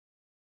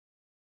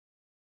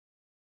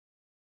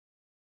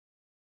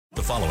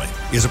The following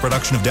is a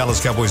production of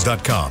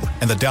DallasCowboys.com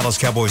and the Dallas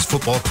Cowboys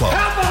Football Club.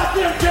 How about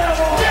them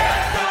Cowboys?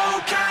 Yeah,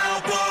 go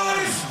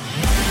Cowboys!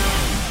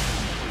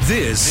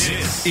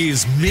 This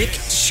is Mick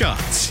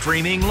Shots,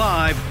 streaming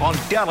live on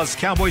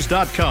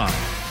DallasCowboys.com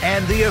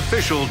and the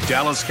official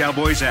Dallas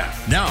Cowboys app.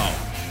 Now,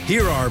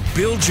 here are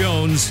Bill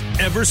Jones,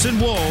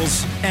 Everson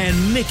Walls,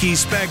 and Mickey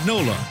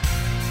Spagnola.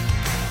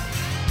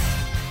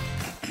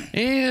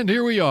 And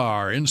here we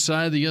are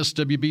inside the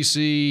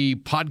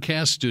SWBC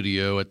podcast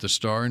studio at the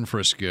Star in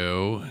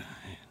Frisco.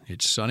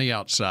 It's sunny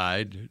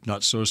outside,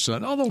 not so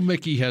sunny. Although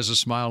Mickey has a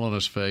smile on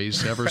his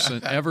face.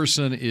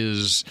 Everson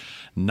is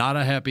not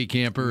a happy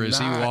camper as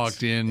he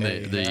walked in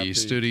the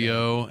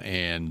studio.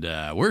 And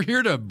we're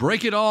here to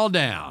break it all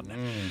down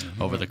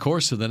over the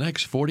course of the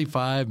next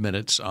 45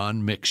 minutes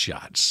on Mick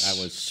Shots.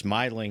 I was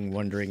smiling,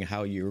 wondering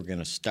how you were going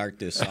to start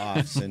this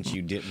off since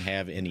you didn't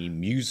have any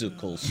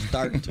musical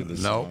start to the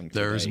song. No,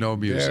 there's no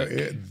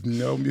music.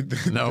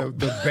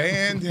 The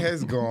band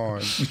has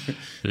gone.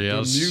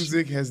 Yes. The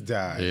music has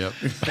died. Yep.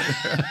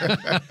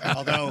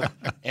 Although,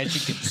 as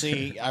you can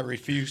see, I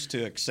refuse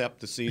to accept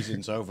the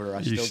season's over.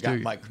 I still got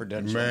my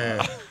credentials.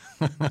 Man,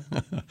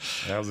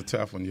 that was a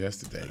tough one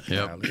yesterday.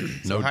 Yep.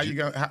 So how you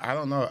gonna? I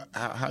don't know.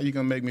 How you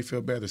gonna make me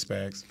feel better,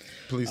 Spags?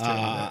 Please tell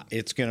me that.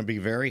 It's going to be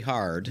very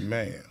hard,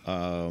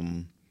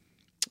 man.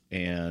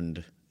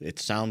 And it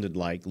sounded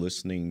like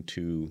listening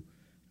to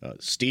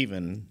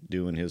Steven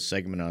doing his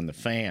segment on the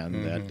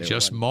Fan that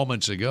just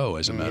moments ago,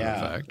 as a matter of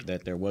fact,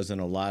 that there wasn't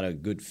a lot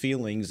of good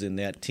feelings in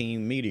that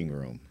team meeting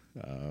room,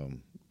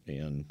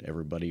 and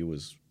everybody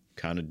was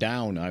kind of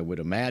down, I would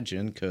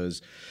imagine,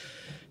 because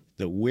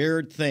the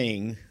weird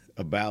thing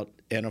about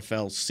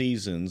NFL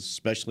seasons,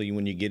 especially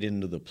when you get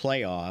into the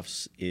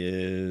playoffs,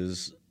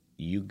 is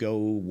you go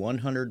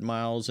 100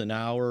 miles an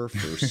hour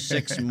for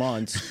 6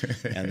 months,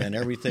 and then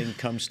everything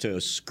comes to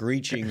a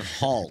screeching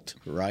halt,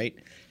 right?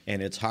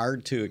 And it's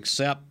hard to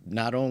accept,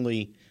 not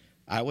only,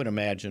 I would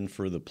imagine,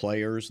 for the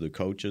players, the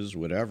coaches,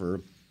 whatever,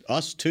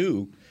 us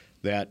too,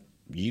 that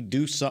you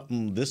do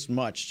something this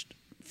much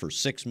for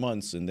 6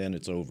 months and then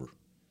it's over,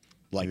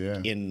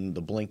 in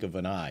the blink of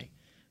an eye.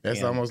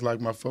 That's almost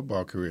like my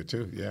football career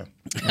too. Yeah,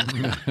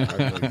 I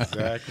know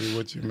exactly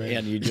what you mean.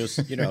 And you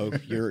just,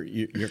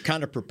 you're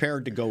kind of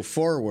prepared to go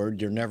forward.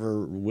 You're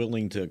never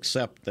willing to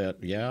accept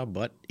that. Yeah,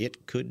 but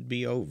it could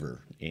be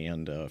over.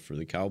 And for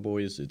the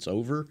Cowboys, it's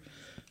over.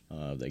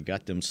 They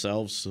got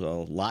themselves a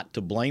lot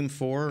to blame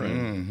for,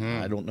 and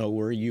I don't know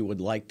where you would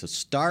like to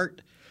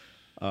start,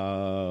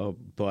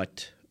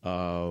 but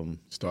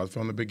start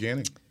from the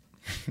beginning.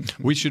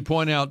 We should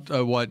point out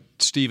what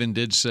Steven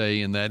did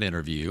say in that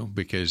interview,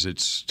 because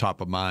it's top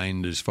of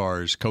mind as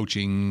far as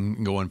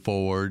coaching going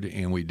forward,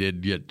 and we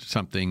did get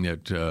something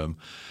that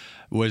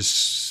was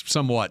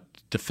somewhat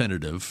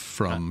definitive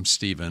from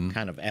Steven.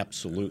 Kind of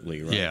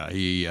absolutely right. Yeah,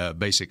 he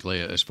basically,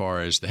 as far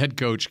as the head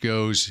coach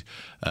goes,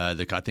 I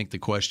think the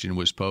question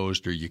was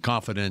posed, are you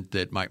confident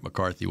that Mike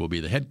McCarthy will be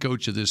the head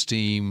coach of this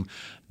team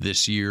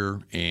this year?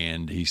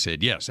 And he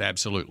said, yes,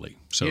 absolutely.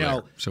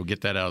 So so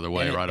get that out of the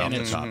way right off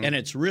the top. And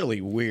it's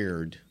really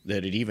weird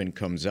that it even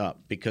comes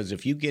up, because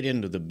if you get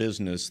into the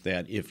business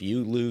that if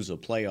you lose a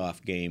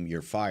playoff game,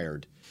 you're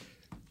fired,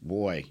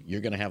 boy,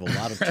 you're going to have a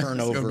lot of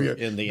turnover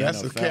in the NFL.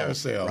 That's a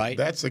carousel, right?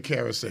 That's a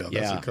carousel.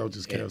 That's a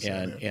coach's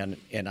carousel.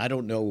 And I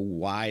don't know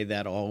why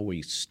that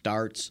always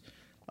starts.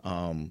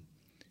 And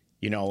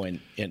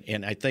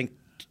I think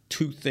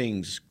two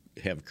things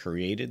have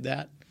created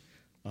that.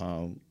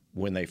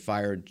 When they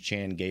fired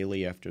Chan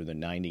Gailey after the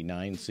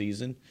 99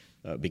 season,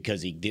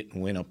 because he didn't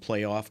win a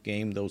playoff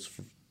game, those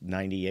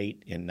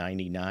 98 and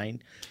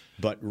 99.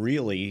 But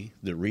really,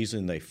 the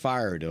reason they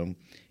fired him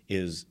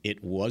is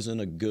it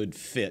wasn't a good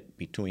fit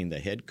between the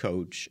head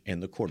coach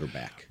and the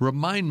quarterback.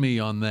 Remind me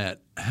on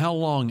that. How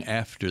long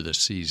after the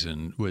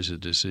season was a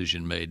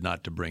decision made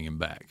not to bring him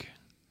back?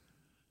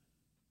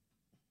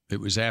 It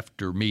was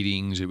after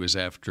meetings. It was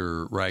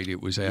after, right? It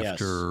was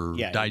after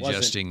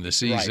digesting the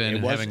season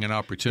and having an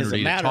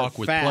opportunity to talk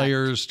with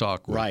players,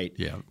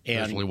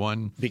 especially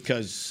one.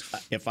 Because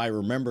if I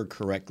remember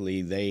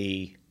correctly,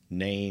 they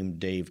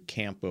named Dave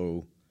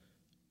Campo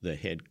the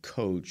head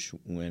coach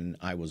when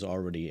I was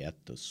already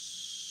at the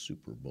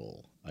Super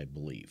Bowl, I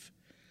believe.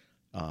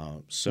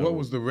 So what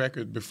was the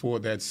record before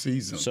that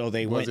season? So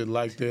was it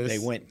like this? They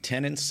went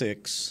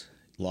 10-6,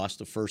 lost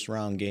the first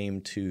round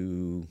game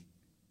to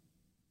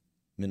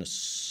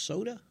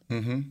Minnesota,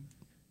 and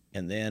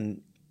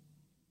then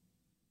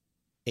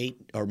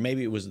 8, or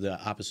maybe it was the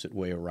opposite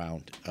way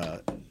around.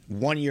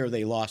 1 year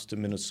they lost to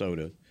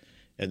Minnesota,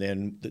 and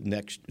then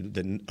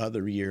the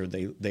other year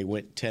they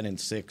went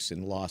 10-6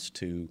 and lost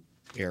to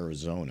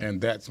Arizona, and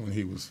that's when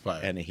he was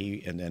fired. And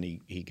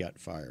he got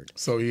fired.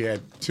 So he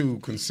had 2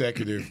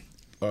 consecutive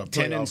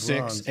 10-6,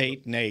 runs.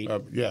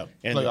 8-8.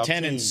 And the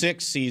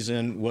 10-6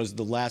 season was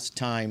the last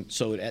time.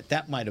 So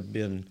that might have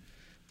been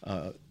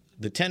the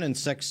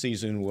 10-6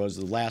 season was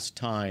the last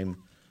time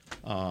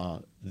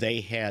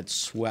they had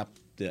swept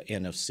the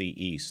NFC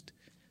East.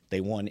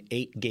 They won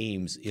 8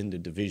 games in the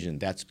division.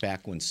 That's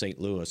back when St.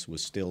 Louis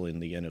was still in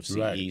the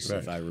NFC East,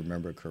 if I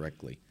remember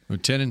correctly.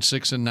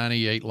 10-6 in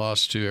 '98,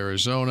 lost to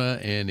Arizona,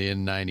 and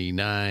in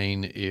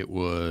 '99 it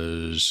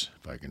was,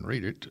 if I can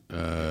read it,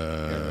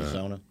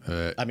 Arizona.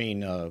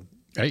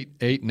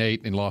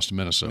 8-8 and lost to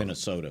Minnesota.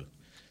 Minnesota.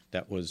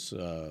 That was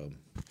the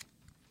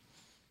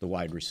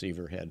wide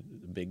receiver had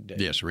a big day.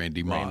 Yes,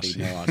 Randy Moss.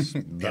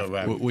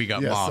 We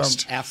got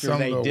mossed. After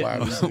they did,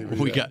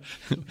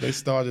 they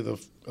started a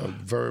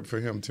verb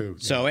for him too.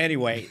 So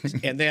anyway,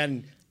 and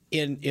then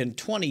in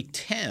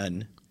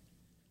 2010,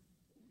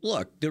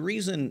 look, the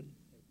reason,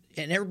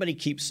 and everybody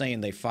keeps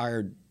saying they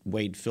fired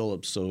Wade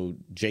Phillips so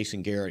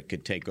Jason Garrett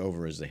could take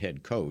over as the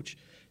head coach.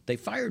 They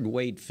fired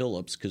Wade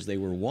Phillips because they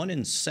were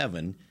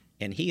 1-7,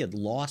 and he had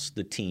lost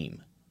the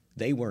team.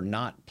 They were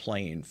not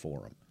playing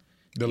for him.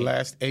 The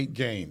last 8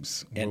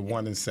 games were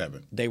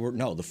 1-7. They were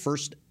the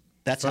first.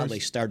 That's how they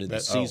started the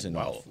season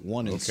off,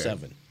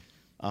 1-7,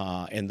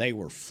 and they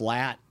were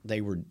flat. They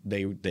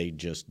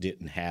just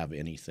didn't have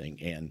anything,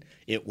 and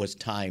it was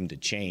time to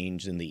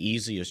change. And the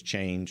easiest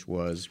change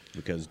was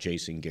because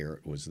Jason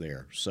Garrett was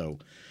there. So,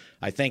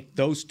 I think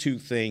those two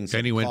things.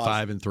 And he went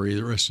 5-3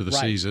 the rest of the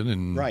season,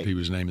 and he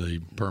was named the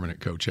permanent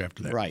coach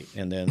after that. Right,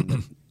 and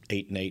then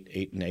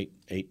 8-8, 8-8,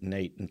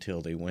 8-8 until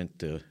they went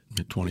to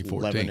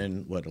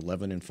 2014.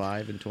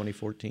 11-5 in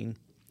 2014.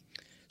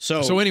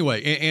 So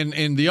anyway,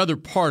 and the other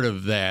part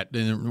of that,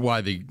 and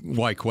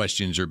why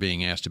questions are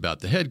being asked about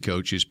the head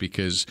coach, is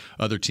because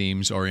other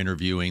teams are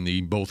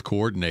interviewing both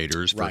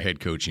coordinators for head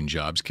coaching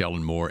jobs,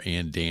 Kellen Moore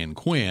and Dan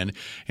Quinn.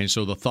 And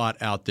so the thought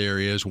out there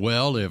is,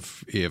 well,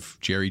 if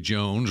Jerry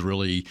Jones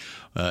really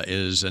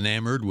is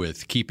enamored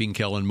with keeping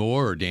Kellen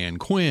Moore or Dan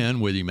Quinn,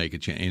 will he make a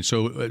change? And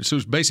so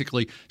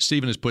basically,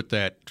 Stephen has put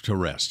that to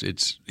rest.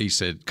 He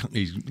said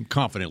he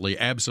confidently,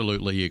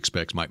 absolutely, he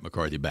expects Mike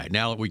McCarthy back.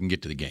 Now we can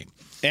get to the game.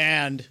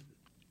 And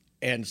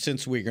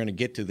since we're going to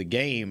get to the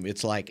game,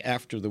 it's like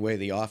after the way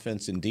the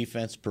offense and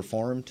defense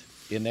performed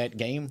in that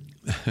game.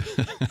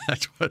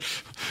 That's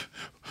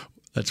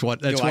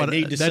what I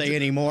need to say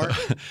anymore?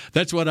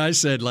 That's what I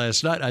said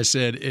last night. I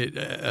said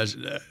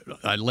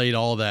I laid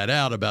all that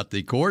out about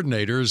the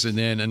coordinators, and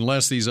then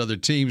unless these other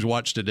teams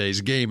watch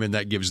today's game, and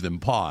that gives them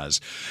pause.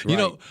 Right. You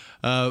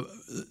know,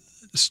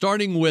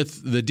 starting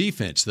with the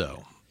defense,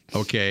 though.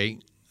 Okay.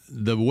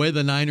 The way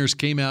the Niners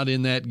came out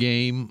in that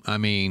game, I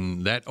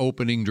mean, that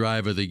opening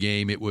drive of the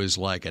game, it was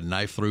like a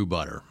knife through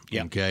butter,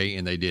 okay?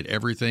 And they did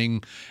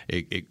everything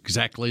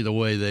exactly the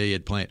way they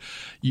had planned.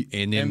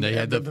 And then they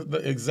had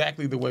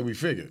exactly the way we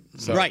figured.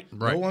 So right.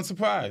 No one's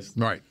surprised.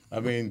 Right. I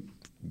mean,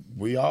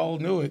 we all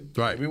knew it.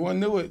 Right. Everyone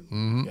knew it.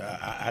 Mm-hmm.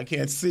 I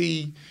can't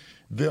see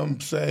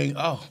them saying,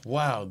 "Oh,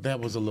 wow,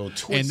 that was a little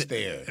twist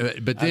there."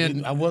 But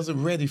then I wasn't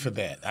ready for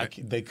that.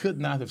 They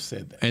could not have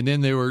said that. And then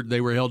they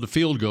were held to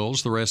field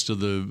goals. The rest of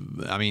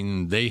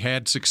they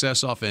had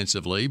success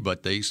offensively,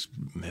 but they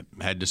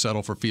had to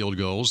settle for field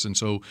goals, and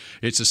so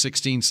it's a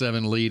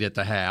 16-7 lead at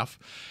the half.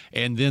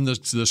 And then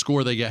the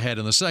score they had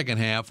in the second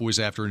half was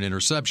after an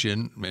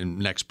interception. And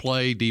next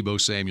play,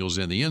 Deebo Samuel's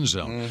in the end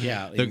zone.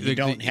 Yeah, you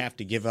don't have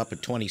to give up a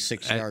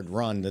 26-yard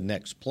run the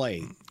next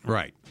play.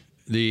 Right.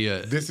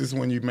 This is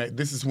when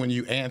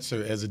you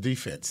answer as a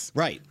defense.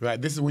 Right.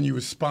 This is when you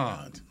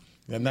respond.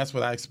 And that's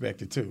what I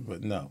expected too,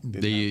 but no.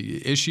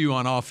 The issue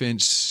on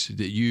offense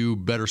that you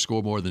better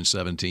score more than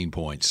 17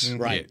 points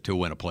to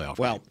win a playoff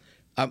game.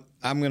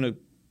 Well,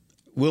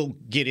 we'll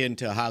get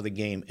into how the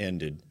game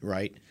ended,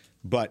 right?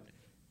 But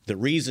the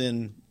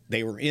reason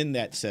they were in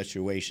that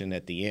situation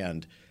at the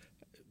end,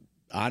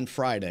 on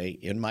Friday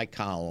in my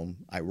column,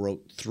 I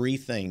wrote 3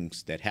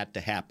 things that had to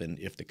happen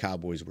if the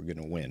Cowboys were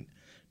going to win.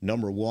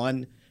 Number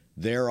 1,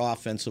 their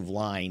offensive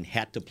line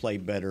had to play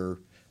better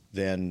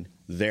than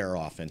their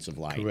offensive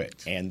line.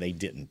 Correct. And they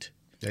didn't.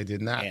 They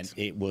did not. And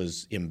it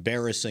was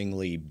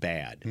embarrassingly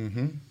bad.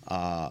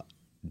 Mm-hmm.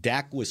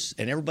 Dak was –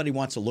 and everybody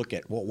wants to look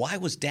at, well, why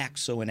was Dak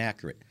so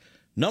inaccurate?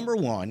 Number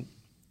 1,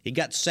 he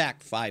got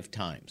sacked 5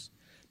 times.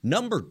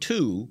 Number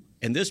 2,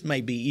 and this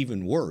may be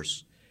even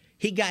worse,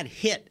 he got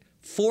hit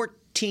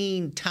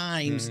 14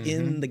 times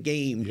in the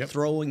game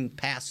throwing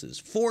passes.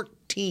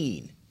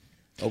 14.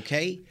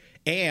 Okay?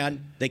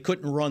 And they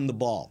couldn't run the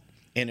ball.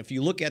 And if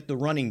you look at the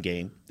running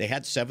game, they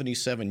had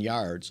 77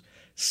 yards.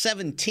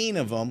 17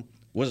 of them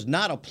was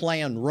not a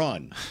planned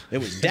run. It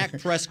was Dak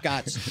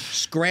Prescott's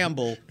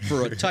scramble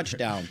for a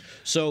touchdown.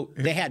 So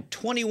they had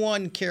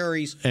 21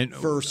 carries. And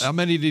how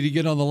many did he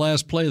get on the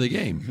last play of the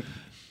game?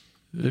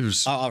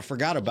 I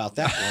forgot about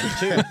that one,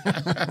 too.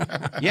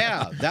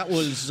 Yeah, that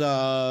was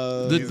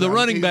the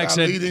running back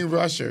said leading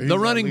rusher. The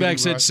running back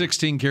said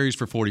 16 carries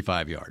for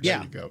 45 yards.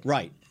 Yeah,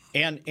 right.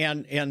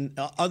 And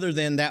other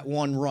than that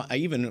one run,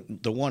 even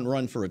the one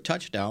run for a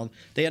touchdown,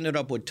 they ended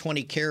up with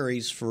 20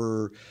 carries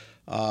for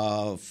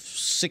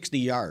 60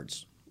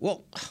 yards.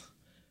 Well,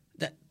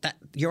 that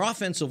your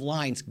offensive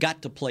line's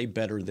got to play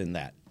better than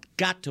that.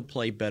 Got to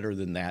play better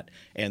than that,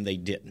 and they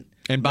didn't.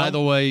 And by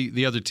the way,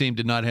 the other team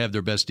did not have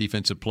their best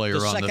defensive player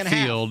on the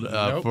field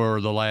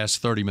for the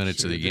last 30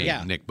 minutes of the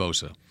game, Nick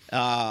Bosa.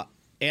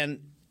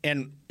 And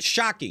And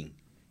shocking,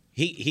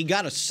 he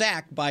got a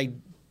sack by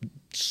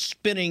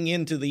spinning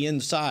into the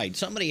inside.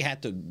 Somebody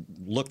had to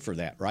look for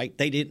that, right?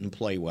 They didn't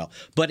play well.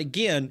 But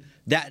again,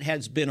 that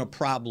has been a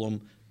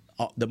problem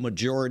the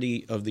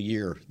majority of the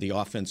year, the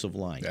offensive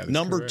line.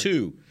 Number correct.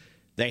 2,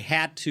 they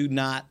had to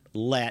not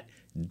let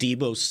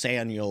Deebo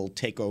Samuel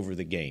take over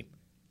the game.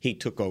 He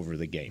took over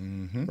the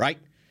game, right?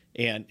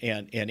 And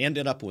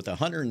ended up with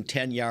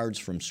 110 yards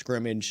from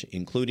scrimmage,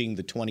 including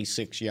the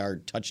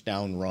 26-yard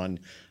touchdown run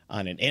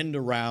on an end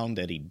around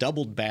that he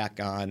doubled back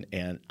on,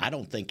 and I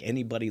don't think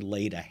anybody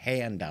laid a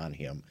hand on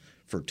him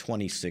for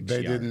 26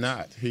 They yards. did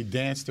not. He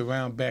danced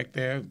around back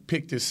there,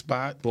 picked his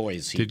spot.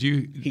 Boys,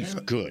 he's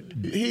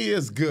good. He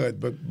is good,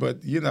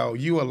 but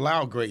you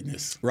allow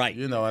greatness. Right.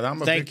 And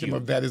I'm a victim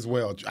of that as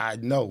well. I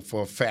know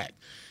for a fact.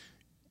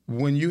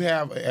 When you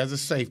have, as a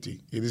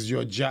safety, it is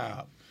your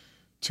job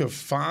to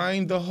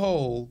find the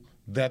hole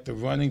that the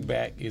running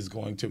back is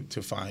going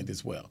to find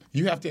as well.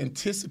 You have to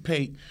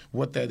anticipate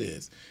what that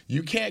is.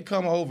 You can't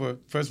come over,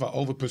 first of all,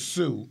 over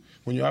pursue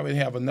when you already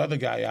have another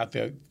guy out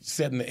there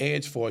setting the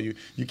edge for you.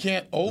 You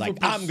can't over pursue.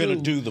 I'm going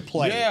to do the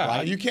play. Yeah,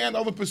 right? You can't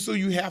over pursue.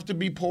 You have to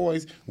be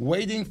poised,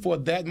 waiting for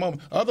that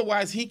moment.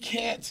 Otherwise, he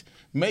can't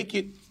make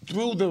it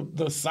through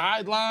the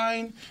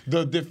sideline,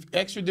 the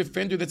extra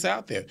defender that's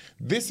out there.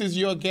 This is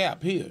your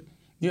gap here.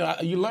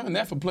 You learn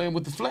that from playing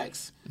with the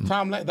flex.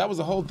 That was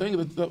the whole thing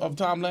of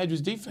Tom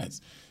Landry's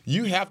defense.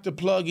 You have to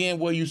plug in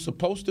where you're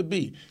supposed to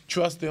be.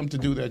 Trust them to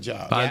do their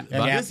job.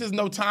 This is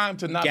no time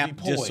to not be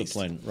poised.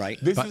 Discipline, right?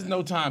 This is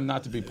no time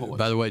not to be poised.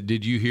 By the way,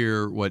 did you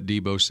hear what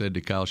Deebo said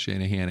to Kyle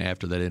Shanahan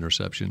after that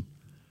interception?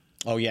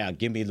 Oh, yeah,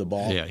 give me the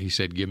ball. Yeah, he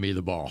said, give me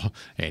the ball,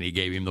 and he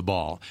gave him the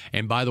ball.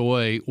 And by the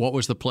way, what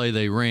was the play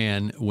they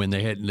ran when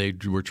they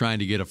were trying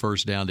to get a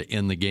first down to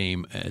end the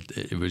game?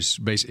 It was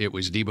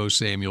Deebo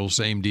Samuel,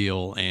 same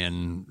deal,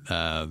 and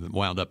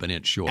wound up an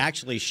inch short.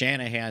 Actually,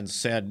 Shanahan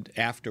said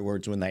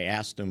afterwards when they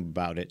asked him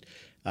about it,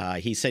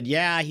 he said,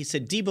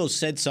 Deebo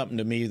said something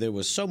to me. There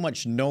was so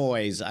much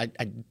noise. I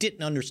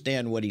didn't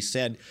understand what he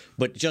said,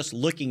 but just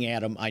looking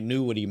at him, I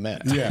knew what he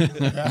meant. Yeah,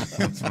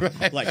 that's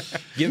right. Like,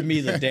 give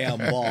me the damn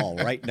ball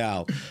right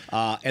now.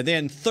 And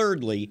then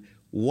thirdly,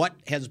 what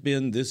has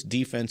been this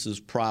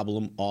defense's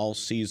problem all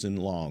season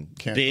long?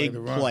 Big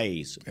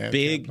plays.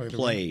 Big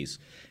plays.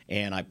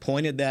 And I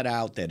pointed that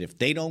out, that if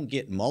they don't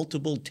get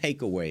multiple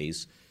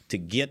takeaways to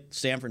get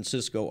San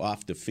Francisco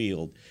off the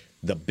field,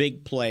 the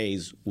big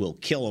plays will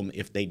kill them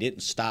if they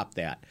didn't stop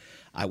that.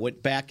 I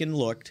went back and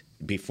looked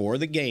before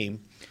the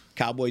game.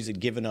 Cowboys had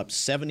given up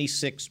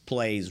 76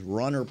 plays,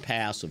 run or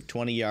pass of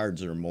 20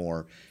 yards or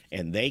more,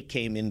 and they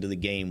came into the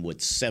game with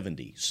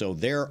 70. So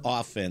their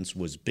offense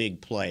was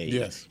big play.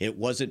 Yes. It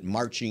wasn't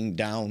marching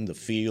down the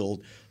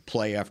field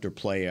play after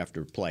play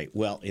after play.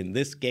 Well, in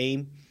this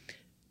game,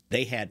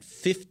 they had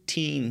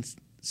 15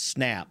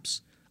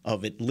 snaps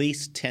of at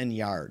least 10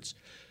 yards,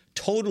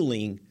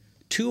 totaling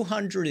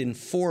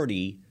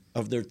 240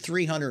 of their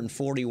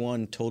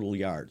 341 total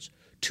yards.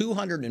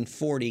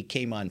 240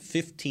 came on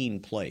 15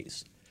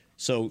 plays.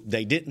 So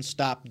they didn't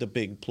stop the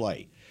big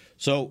play.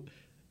 So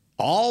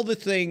all the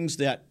things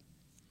that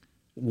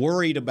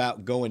worried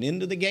about going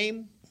into the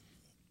game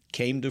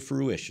came to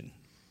fruition.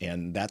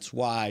 And that's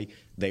why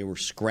they were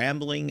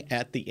scrambling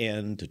at the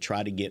end to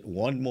try to get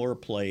one more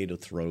play to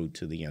throw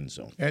to the end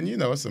zone. And,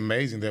 it's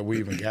amazing that we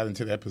even got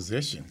into that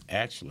position,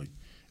 actually.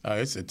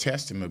 It's a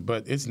testament,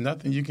 but it's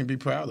nothing you can be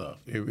proud of.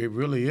 It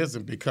really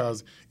isn't,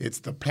 because it's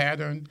the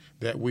pattern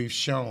that we've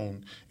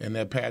shown, and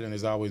that pattern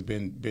has always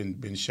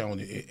been shown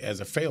as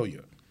a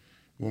failure.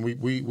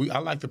 When I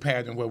like the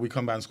pattern where we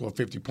come out and score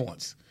 50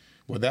 points.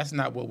 Well, that's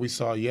not what we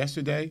saw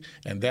yesterday,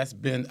 and that's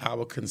been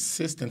our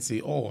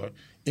consistency or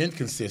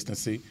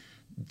inconsistency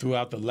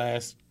throughout the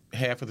last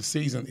half of the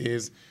season,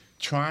 is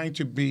trying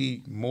to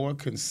be more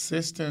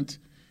consistent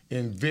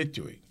in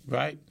victory,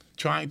 right?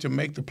 Trying to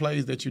make the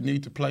plays that you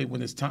need to play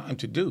when it's time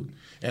to do,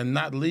 and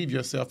not leave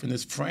yourself in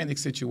this frantic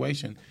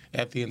situation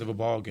at the end of a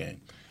ball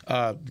game.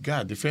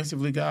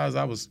 Defensively, guys,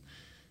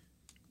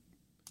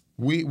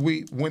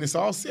 when it's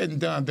all said and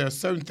done, there are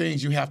certain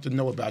things you have to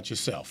know about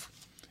yourself.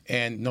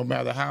 And no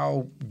matter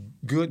how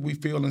good we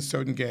feel in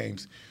certain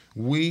games,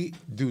 we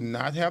do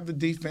not have the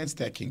defense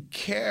that can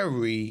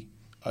carry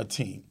a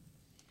team.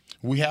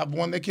 We have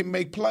one that can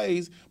make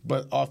plays,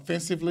 but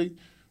offensively,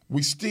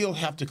 we still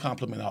have to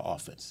complement our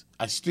offense.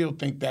 I still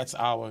think that's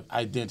our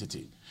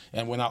identity.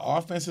 And when our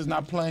offense is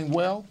not playing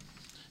well,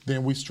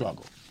 then we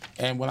struggle.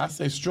 And when I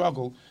say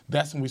struggle,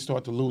 that's when we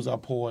start to lose our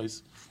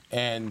poise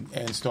and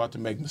start to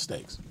make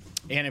mistakes.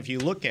 And if you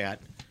look at,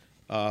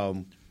 I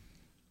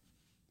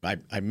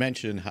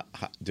mentioned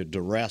the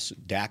duress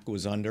Dak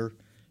was under.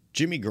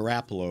 Jimmy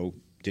Garoppolo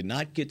did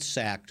not get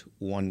sacked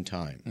one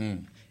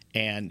time.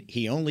 And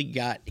he only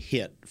got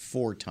hit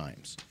 4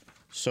 times.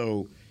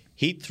 So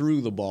he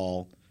threw the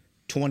ball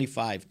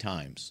 25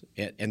 times,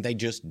 and they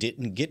just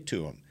didn't get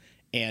to him.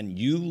 And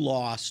you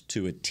lost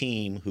to a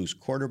team whose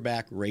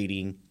quarterback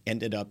rating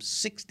ended up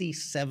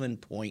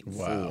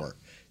 67.4.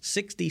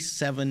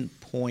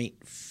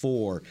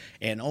 67.4,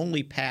 and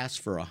only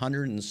passed for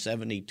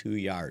 172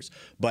 yards.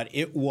 But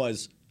it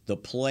was the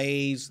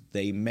plays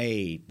they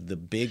made, the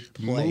big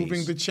plays.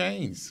 Moving the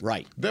chains.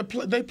 Right.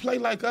 They play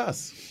like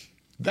us.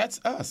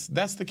 That's us.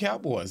 That's the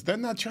Cowboys. They're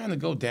not trying to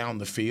go down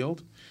the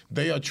field.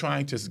 They are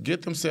trying to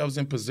get themselves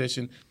in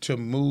position to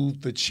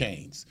move the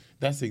chains.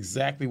 That's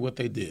exactly what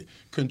they did.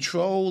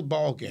 Controlled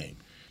ball game.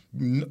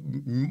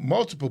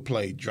 Multiple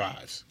play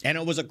drives. And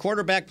it was a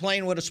quarterback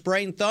playing with a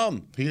sprained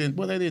thumb. They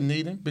didn't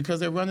need him because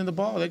they're running the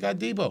ball. They got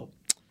Debo.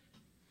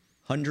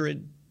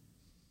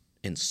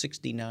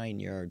 169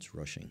 yards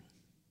rushing.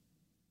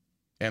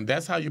 And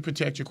that's how you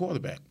protect your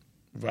quarterback,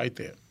 right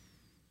there.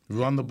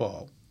 Run the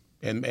ball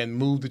and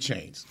move the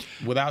chains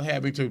without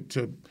having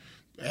to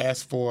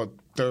ask for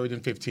 3rd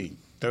and 15,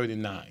 3rd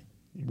and 9.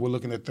 We're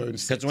looking at 3rd and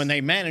 6. Because when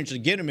they managed to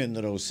get him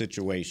into those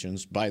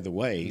situations, by the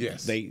way,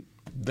 yes.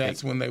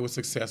 That's when they were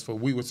successful.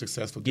 We were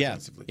successful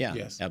defensively. Yeah,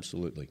 yes.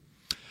 Absolutely.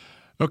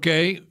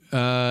 Okay,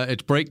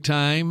 it's break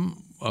time.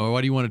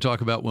 What do you want to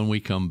talk about when we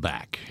come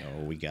back?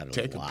 Oh, we got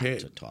a lot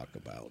to talk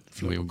about.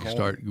 We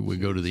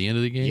go to the end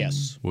of the game?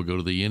 Yes. We'll go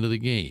to the end of the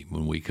game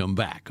when we come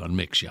back on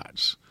Mix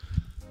Shots.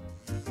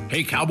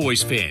 Hey,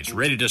 Cowboys fans,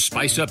 ready to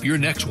spice up your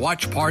next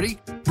watch party?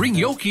 Bring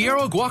Yo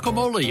Quiero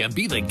guacamole and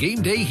be the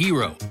game day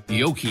hero.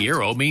 Yo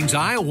Quiero means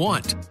I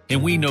want,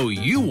 and we know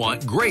you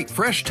want great,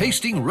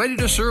 fresh-tasting,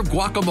 ready-to-serve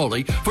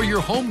guacamole for your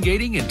home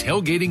gating and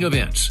tailgating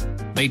events.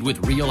 Made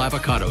with real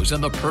avocados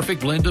and the perfect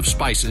blend of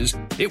spices,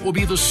 it will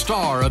be the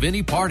star of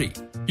any party.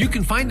 You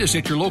can find us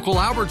at your local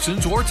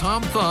Albertsons or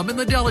Tom Thumb in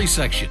the deli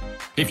section.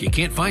 If you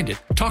can't find it,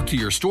 talk to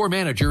your store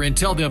manager and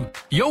tell them,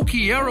 Yo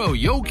Quiero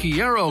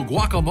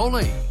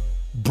guacamole.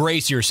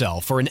 Brace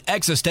yourself for an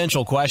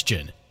existential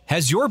question.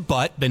 Has your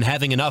butt been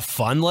having enough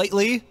fun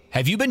lately?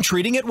 Have you been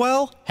treating it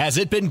well? Has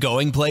it been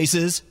going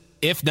places?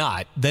 If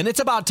not, then it's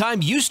about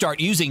time you start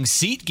using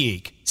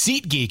SeatGeek.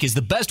 SeatGeek is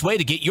the best way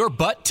to get your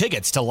butt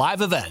tickets to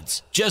live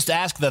events. Just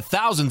ask the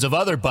thousands of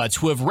other butts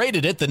who have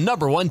rated it the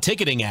 #1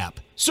 ticketing app.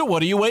 So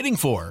what are you waiting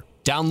for?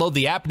 Download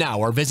the app now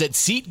or visit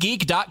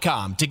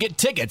SeatGeek.com to get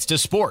tickets to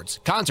sports,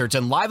 concerts,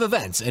 and live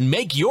events and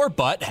make your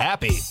butt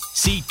happy.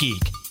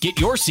 SeatGeek. Get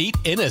your seat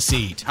in a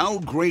seat. How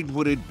great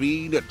would it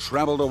be to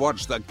travel to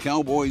watch the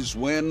Cowboys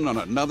win on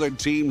another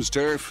team's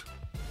turf?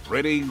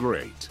 Pretty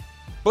great.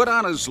 But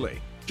honestly,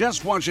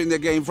 just watching the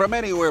game from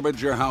anywhere but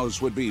your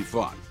house would be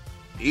fun.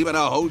 Even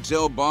a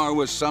hotel bar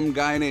with some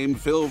guy named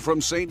Phil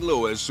from St.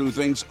 Louis who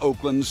thinks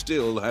Oakland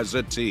still has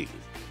a team.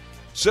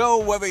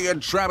 So whether you're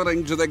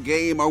traveling to the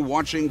game or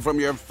watching from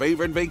your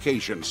favorite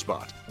vacation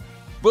spot,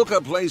 book a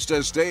place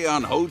to stay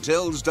on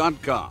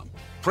Hotels.com.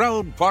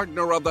 Proud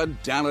partner of the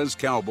Dallas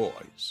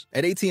Cowboys.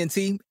 At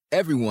AT&T,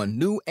 everyone,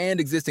 new and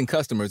existing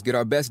customers, get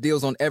our best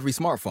deals on every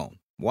smartphone.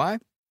 Why?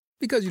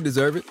 Because you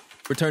deserve it.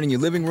 For turning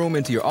your living room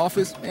into your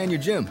office and your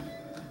gym.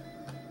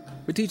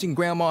 For teaching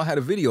Grandma how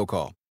to video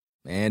call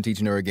and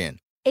teaching her again.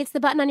 It's the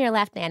button on your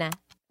left, Nana.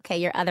 Okay,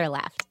 your other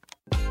left.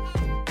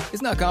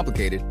 It's not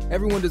complicated.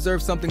 Everyone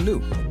deserves something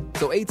new.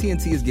 So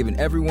AT&T is giving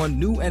everyone,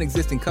 new and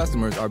existing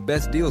customers, our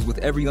best deals with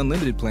every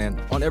unlimited plan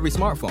on every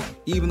smartphone,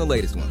 even the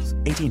latest ones.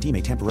 AT&T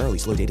may temporarily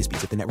slow data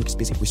speeds if the network is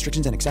busy.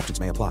 Restrictions and exceptions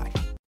may apply.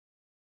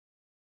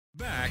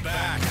 Back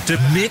to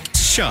Mixed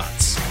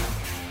Shots.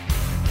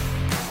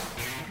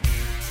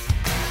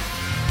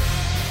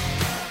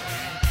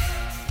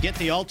 Get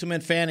the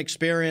ultimate fan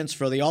experience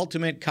for the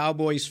ultimate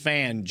Cowboys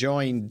fan.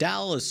 Join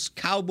Dallas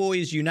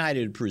Cowboys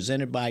United,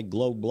 presented by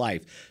Globe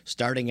Life,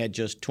 starting at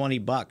just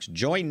 $20.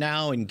 Join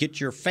now and get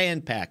your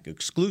fan pack,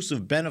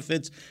 exclusive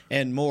benefits,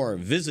 and more.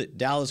 Visit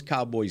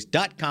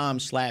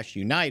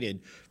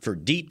DallasCowboys.com/United for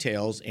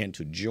details and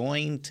to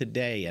join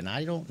today. And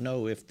I don't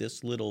know if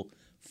this little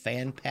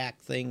fan pack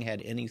thing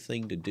had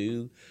anything to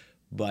do,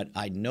 but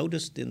I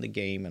noticed in the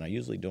game, and I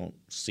usually don't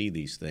see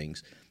these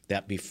things,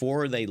 that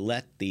before they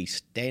let the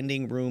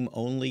standing room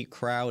only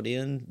crowd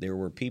in, there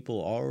were people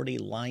already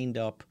lined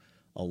up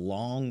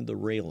along the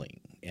railing.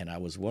 And I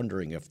was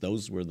wondering if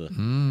those were the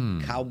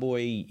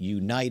Cowboy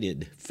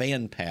United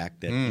fan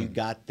pack that you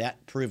got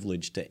that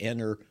privilege to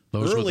enter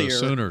Those earlier. were the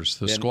Sooners,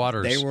 the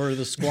squatters. They were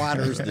the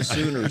squatters, the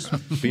Sooners,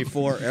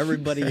 before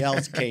everybody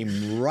else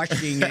came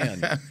rushing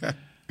in.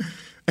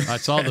 I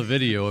saw the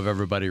video of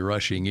everybody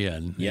rushing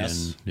in.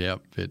 Yes. And,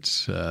 yep,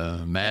 it's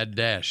mad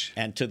dash.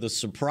 And to the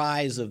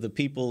surprise of the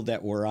people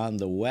that were on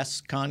the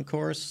West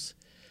Concourse,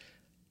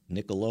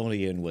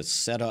 Nickelodeon was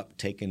set up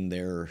taking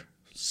their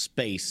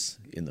space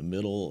in the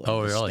middle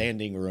of the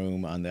standing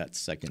room on that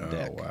second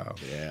deck. Oh, wow.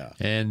 Yeah.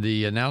 And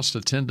the announced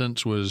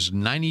attendance was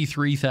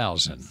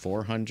 93,000.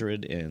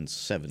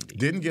 470.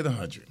 Didn't get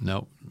 100.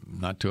 Nope,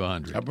 not to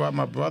 100. I brought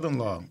my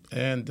brother-in-law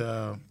and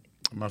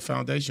my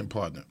foundation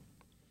partner.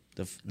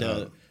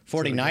 The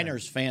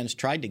 49ers fans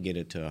tried to get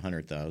it to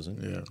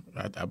 100,000. Yeah,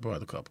 I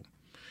brought a couple.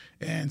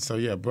 And so,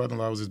 yeah,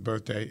 brother-in-law was his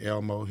birthday,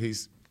 Elmo.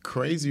 He's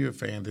crazier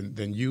fan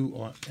than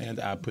you and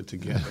I put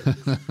together. I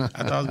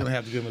thought I was going to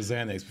have to give him a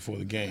Xanax before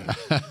the game.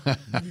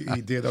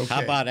 He did okay.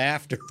 How about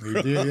after? He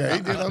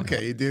did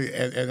okay. He did.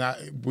 And I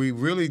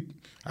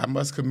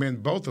must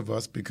commend both of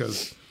us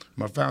because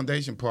My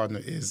foundation partner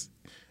is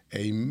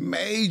a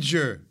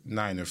major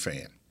Niner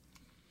fan.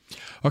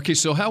 Okay,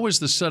 so how was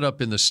the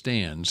setup in the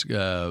stands?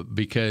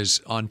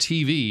 Because on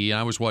TV,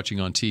 I was watching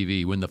on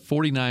TV, when the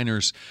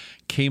 49ers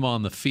came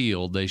on the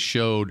field, they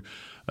showed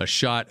a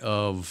shot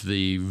of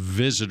the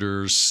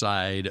visitors'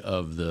 side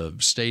of the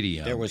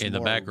stadium in the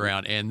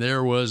background, and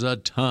there was a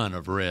ton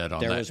of red on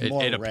that.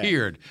 It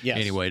appeared,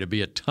 anyway, to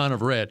be a ton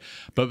of red.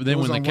 But then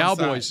when the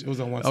Cowboys, it was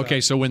on one side.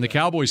 Okay, so when the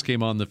Cowboys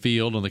came on the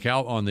field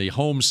on the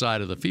home side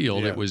of the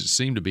field, it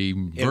seemed to be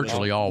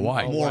virtually all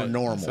white. More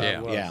normal,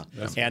 yeah.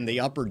 And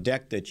the upper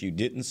deck that you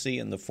didn't see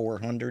in the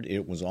 400,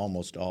 it was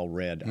almost all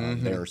red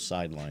on their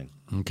sideline.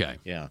 Okay,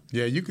 yeah.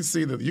 You can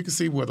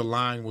see where the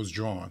line was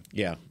drawn.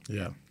 Yeah.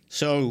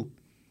 So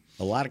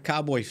a lot of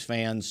Cowboys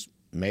fans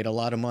made a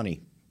lot of money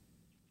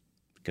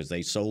because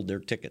they sold their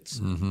tickets.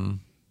 Mm-hmm.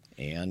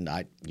 And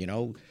I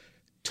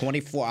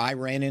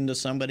ran into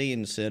somebody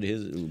and said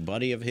his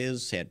buddy of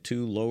his had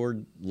 2 lower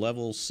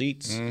level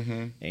seats,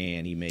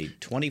 and he made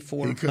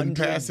 $2,400. He couldn't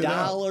pass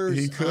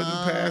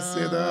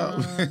it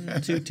up.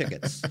 2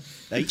 tickets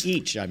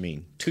each. I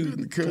mean,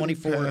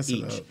 24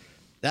 each.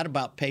 That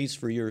about pays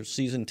for your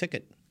season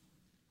ticket.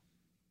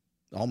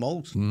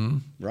 Almost,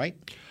 right?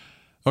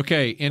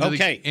 Okay, end of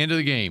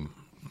the game.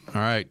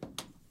 All right,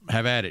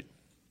 have at it.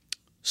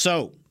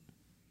 So,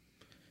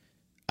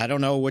 I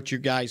don't know what your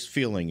guys'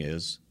 feeling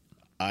is.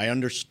 I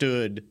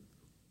understood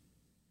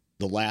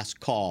the last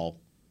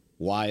call,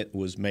 why it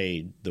was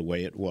made the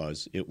way it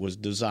was. It was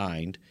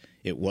designed.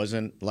 It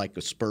wasn't like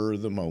a spur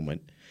of the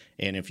moment.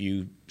 And if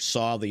you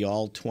saw the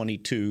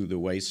all-22, the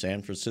way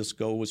San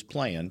Francisco was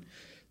playing,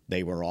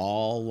 they were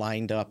all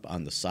lined up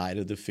on the side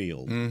of the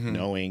field,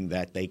 knowing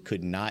that they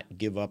could not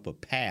give up a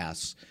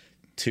pass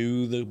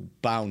to the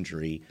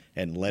boundary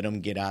and let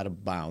them get out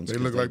of bounds. They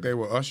looked like they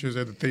were ushers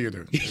at the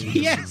theater.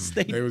 Yes,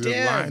 they did. They were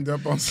just lined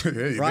up on,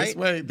 hey, right?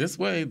 this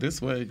way,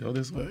 go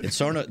this way. It's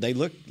sort of, they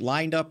looked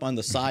lined up on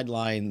the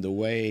sideline the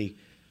way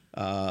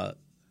the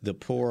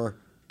poor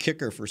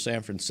kicker for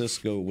San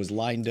Francisco was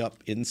lined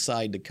up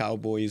inside the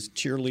Cowboys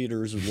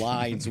cheerleaders'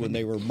 lines when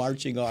they were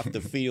marching off the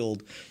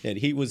field, and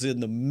he was in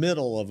the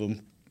middle of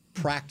them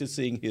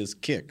practicing his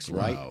kicks,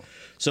 right? Wow.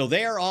 So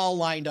they're all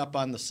lined up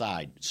on the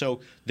side.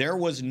 So there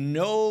was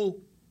no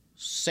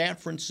San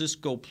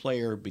Francisco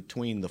player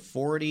between the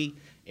 40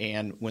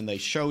 and when they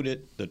showed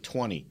it, the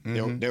 20.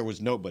 There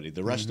was nobody.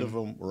 The rest of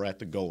them were at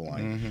the goal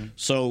line.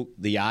 So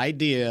the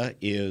idea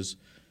is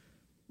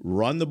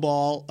run the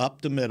ball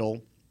up the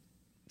middle,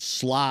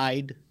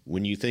 slide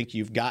when you think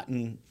you've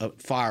gotten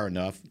far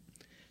enough,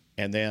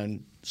 and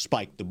then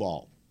spike the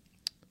ball.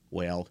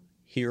 Well,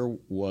 here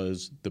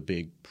was the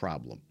big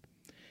problem.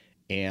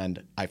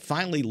 And I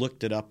finally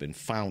looked it up and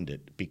found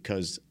it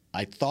because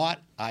I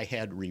thought I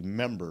had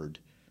remembered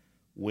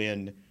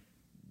when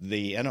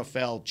the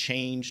NFL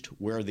changed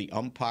where the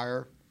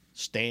umpire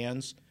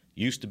stands.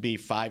 Used to be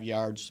 5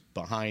 yards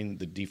behind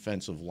the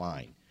defensive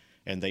line.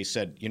 And they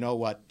said, you know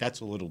what, that's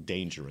a little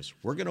dangerous.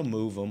 We're going to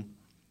move them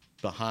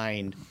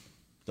behind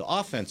the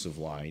offensive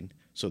line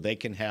so they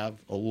can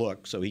have a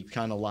look. So he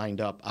kind of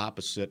lined up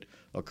opposite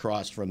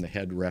across from the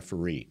head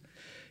referee.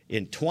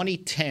 In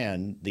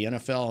 2010, the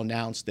NFL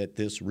announced that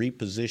this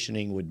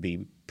repositioning would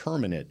be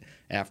permanent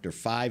after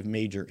 5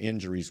 major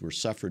injuries were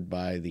suffered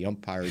by the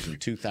umpires in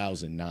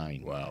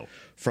 2009. Wow.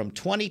 From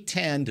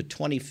 2010 to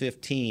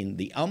 2015,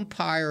 the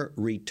umpire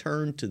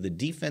returned to the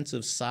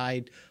defensive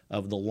side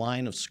of the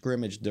line of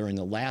scrimmage during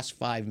the last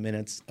 5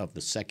 minutes of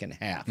the second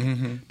half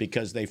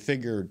because they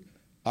figured,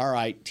 all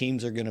right,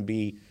 teams are going to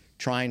be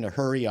trying to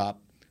hurry up.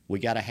 We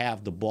got to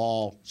have the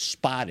ball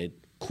spotted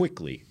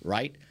quickly,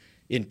 right?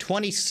 In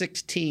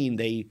 2016,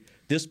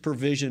 this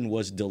provision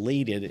was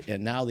deleted,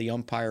 and now the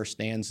umpire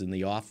stands in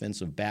the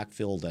offensive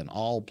backfield on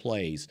all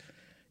plays,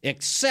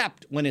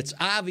 except when it's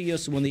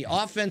obvious when the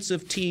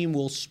offensive team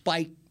will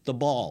spike the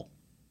ball.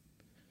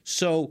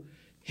 So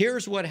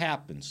here's what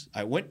happens.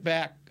 I went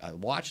back, I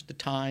watched the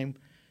time.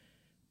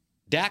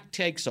 Dak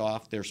takes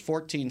off. There's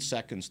 14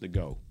 seconds to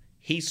go.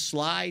 He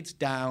slides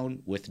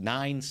down with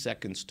 9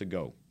 seconds to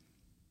go.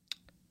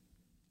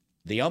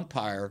 The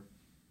umpire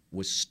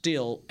was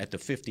still at the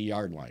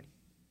 50-yard line.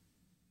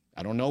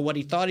 I don't know what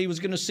he thought he was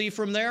going to see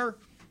from there,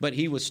 but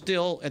he was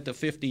still at the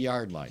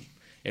 50-yard line.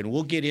 And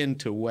we'll get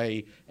into the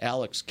way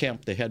Alex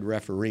Kemp, the head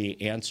referee,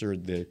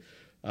 answered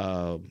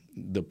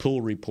the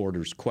pool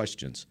reporter's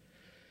questions.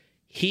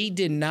 He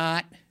did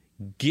not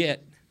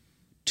get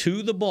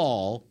to the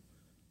ball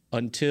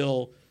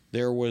until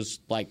there was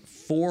like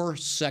 4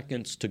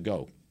 seconds to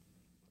go.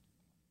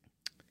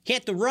 He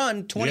had to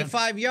run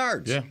 25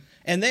 yards. Yeah.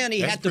 And then he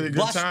had to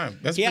bust.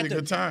 That's pretty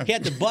good time. He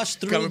had to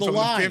bust through Coming the from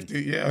line. The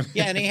 50, yeah.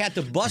 Yeah, and he had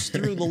to bust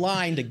through the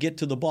line to get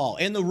to the ball.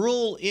 And the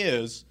rule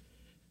is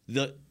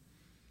the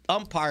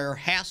umpire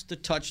has to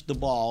touch the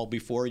ball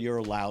before you're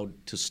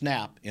allowed to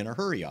snap in a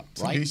hurry-up,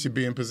 right? So he should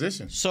be in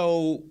position.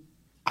 So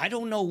I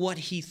don't know what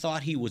he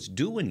thought he was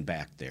doing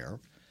back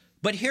there,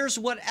 but here's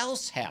what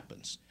else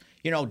happens.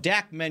 You know,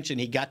 Dak mentioned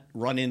he got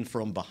run in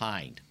from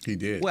behind. He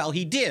did. Well,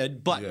 he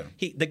did, but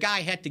the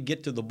guy had to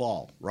get to the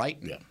ball, right?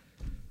 Yeah.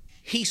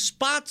 He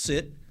spots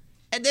it,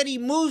 and then he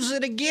moves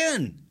it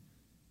again.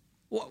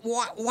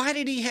 Why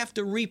did he have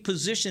to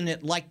reposition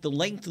it like the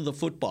length of the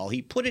football?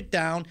 He put it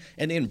down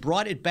and then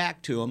brought it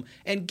back to him.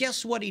 And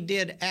guess what he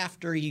did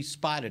after he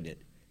spotted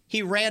it?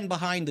 He ran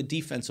behind the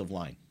defensive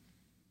line.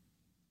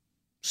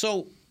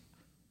 So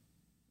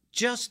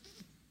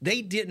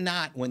they did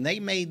not, when they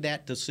made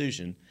that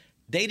decision,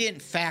 they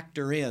didn't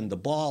factor in the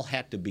ball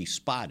had to be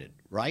spotted,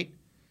 right?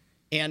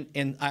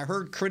 And I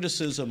heard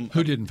criticism.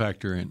 Who didn't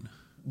factor in?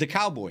 The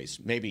Cowboys,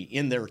 maybe,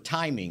 in their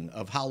timing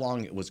of how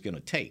long it was going to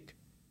take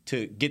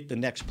to get the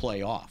next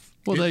play off.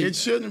 Well, it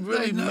shouldn't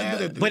really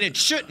matter. But it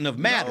shouldn't have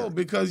mattered. No,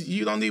 because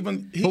you don't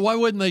even. But why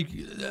wouldn't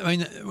they? I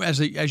mean, as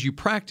you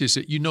practice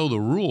it, you know the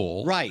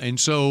rule, right? And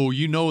so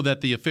you know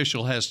that the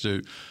official has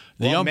to.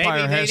 The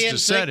umpire has to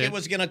set it. It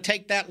was going to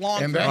take that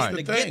long and for that's him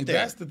the to thing. get there.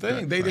 That's the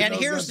thing. They didn't and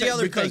here's the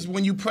other because thing.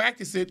 when you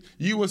practice it,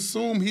 you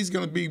assume he's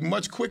going to be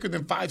much quicker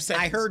than 5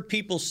 seconds. I heard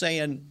people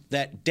saying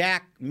that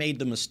Dak made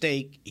the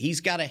mistake. He's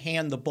got to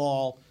hand the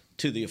ball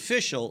to the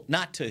official,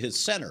 not to his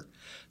center.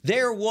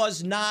 There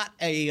was not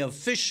an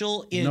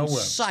official in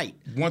sight.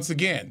 Once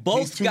again, both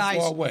he's too guys,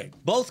 far away.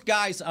 Both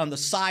guys on the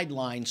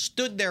sideline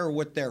stood there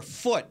with their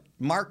foot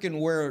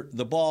marking where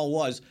the ball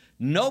was.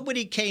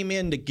 Nobody came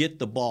in to get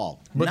the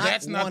ball. But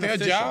that's not their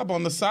job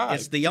on the side.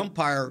 It's the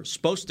umpire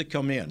supposed to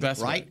come in,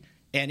 that's right?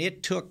 And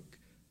it took,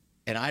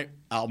 and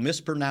I'll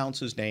mispronounce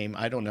his name.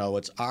 I don't know.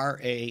 It's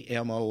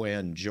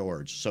Ramon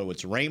George. So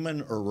it's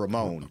Raymond or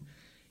Ramon.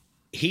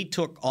 He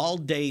took all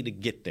day to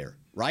get there,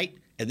 right?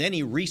 And then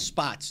he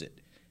respots it.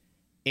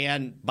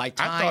 And by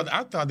time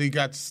I thought he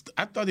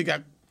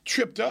got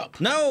tripped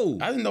up. No.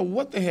 I didn't know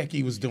what the heck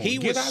he was doing. He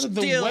Get was out of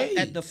the still way.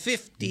 at the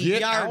 50-yard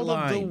Get out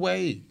line. of the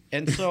way.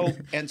 And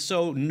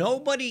so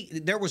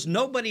there was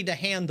nobody to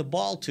hand the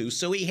ball to.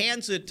 So he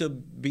hands it to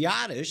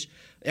Biadasz.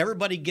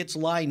 Everybody gets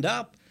lined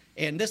up,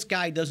 and this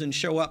guy doesn't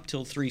show up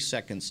till 3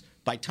 seconds.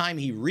 By the time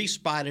he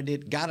respotted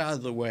it, got out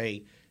of the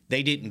way,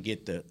 they didn't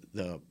get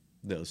the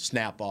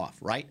snap off,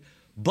 right?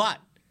 But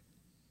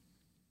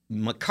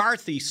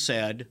McCarthy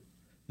said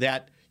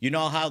that, you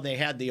know how they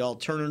had the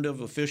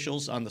alternative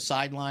officials on the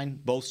sideline,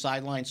 both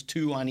sidelines,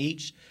 2 on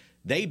each?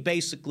 They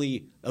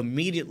basically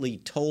immediately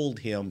told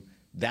him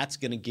that's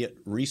going to get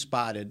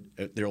respotted.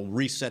 They'll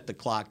reset the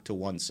clock to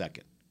 1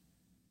 second.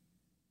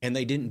 And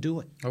they didn't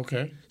do it.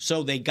 Okay.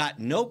 So they got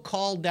no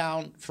call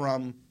down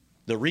from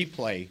the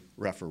replay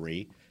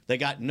referee. They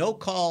got no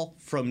call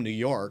from New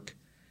York.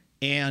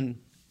 And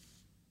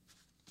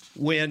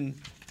when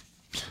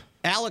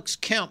Alex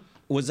Kemp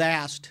was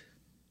asked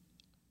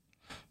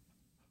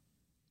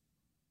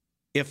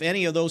if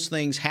any of those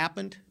things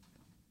happened,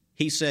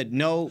 he said,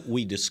 no,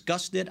 we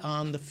discussed it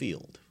on the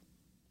field.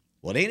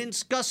 Well, they didn't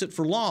discuss it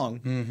for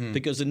long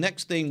because the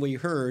next thing we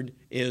heard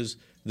is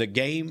the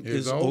game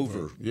is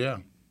over. Yeah.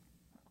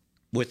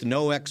 With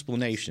no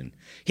explanation.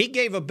 He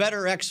gave a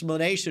better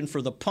explanation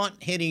for the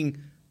punt hitting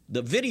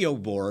the video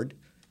board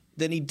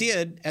than he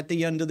did at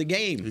the end of the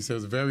game. He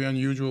says, very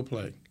unusual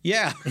play.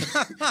 Yeah.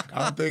 I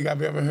don't think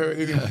I've ever heard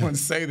anyone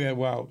say that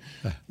while,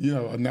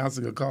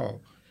 announcing a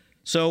call.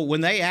 So when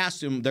they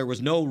asked him, there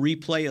was no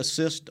replay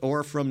assist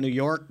or from New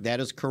York. That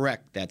is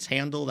correct. That's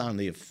handled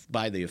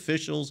by the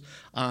officials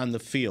on the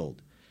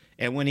field.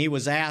 And when he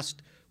was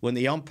asked, when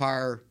the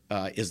umpire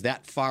is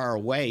that far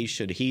away,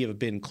 should he have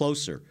been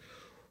closer?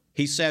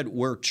 He said,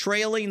 we're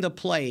trailing the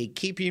play,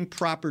 keeping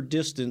proper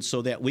distance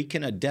so that we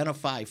can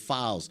identify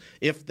fouls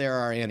if there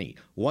are any.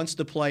 Once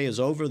the play is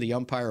over, the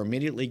umpire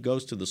immediately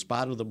goes to the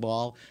spot of the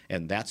ball,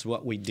 and that's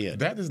what we did.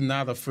 That is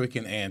not a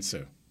freaking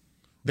answer.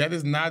 That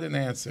is not an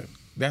answer.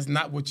 That's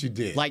not what you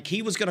did. Like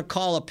he was going to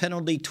call a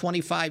penalty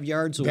 25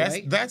 yards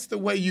away? That's the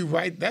way you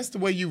write. That's the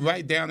way you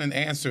write down an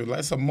answer.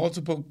 That's a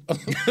multiple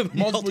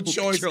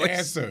choice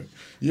answer.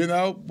 You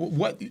know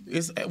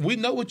we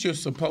know what you're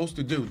supposed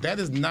to do. That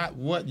is not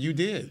what you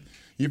did.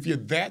 If you're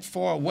that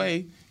far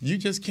away, you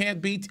just can't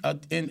be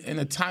in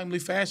a timely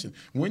fashion.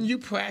 When you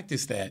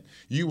practice that,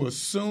 you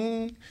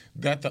assume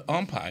that the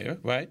umpire,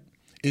 right,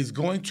 is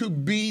going to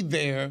be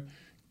there.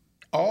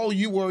 All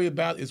you worry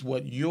about is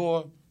what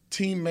your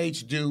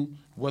teammates do,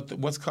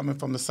 what's coming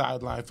from the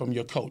sideline from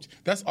your coach.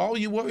 That's all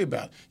you worry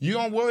about. You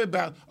don't worry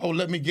about,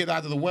 let me get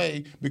out of the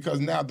way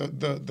because now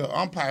the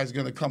umpire is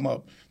going to come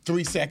up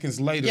 3 seconds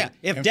later. Yeah,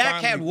 if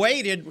Dak had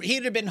waited,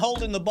 he'd have been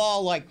holding the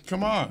ball like,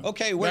 come on.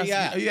 Okay, where you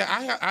at?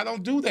 Yeah, I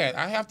don't do that.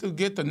 I have to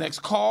get the next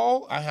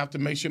call. I have to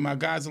make sure my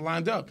guys are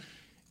lined up.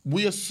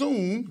 We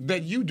assume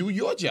that you do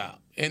your job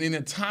and in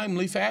a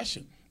timely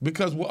fashion.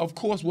 Because, of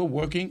course, we're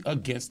working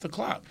against the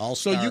clock.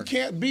 So you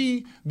can't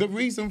be the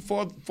reason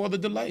for the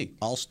delay.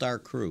 All-star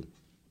crew.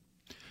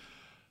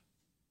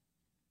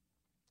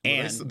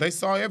 And they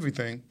saw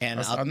everything. And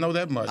I know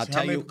that much.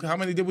 How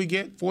many did we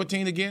get?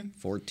 14 again?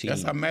 14.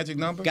 That's our magic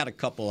number? Got a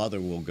couple other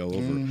we'll go over.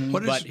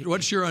 Mm-hmm.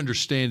 What's your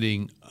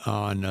understanding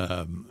on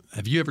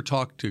have you ever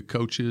talked to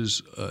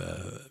coaches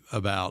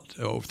about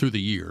through the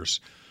years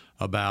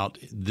about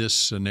this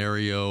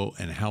scenario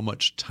and how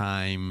much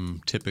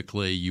time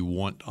typically you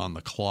want on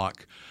the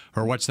clock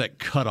or what's that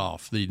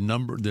cutoff? The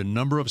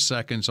number of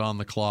seconds on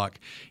the clock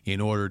in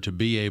order to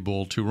be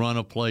able to run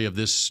a play of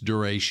this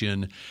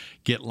duration,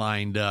 get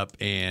lined up,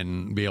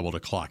 and be able to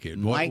clock it.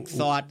 Mike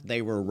thought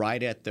they were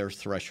right at their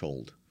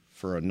threshold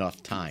for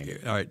enough time.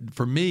 All right,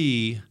 for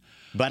me.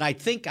 But I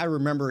think I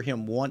remember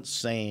him once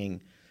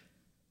saying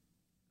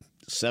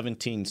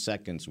 17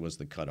 seconds was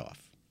the cutoff.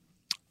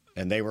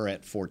 And they were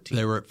at 14.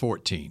 They were at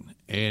 14,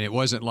 and it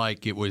wasn't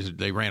like it was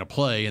they ran a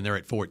play and they're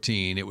at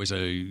 14. It was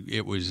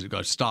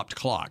a stopped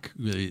clock.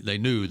 They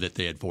knew that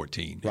they had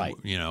 14. Right.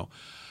 You know,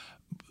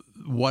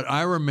 what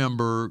I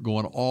remember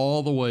going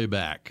all the way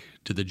back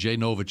to the Jay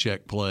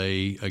Novacek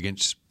play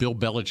against Bill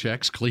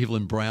Belichick's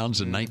Cleveland Browns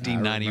in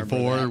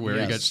 1994,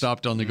 where he got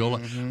stopped on the goal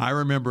line. I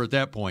remember at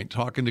that point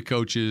talking to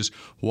coaches,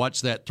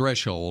 what's that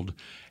threshold?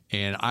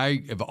 And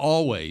I have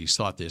always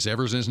thought this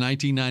ever since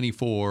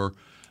 1994.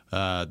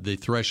 The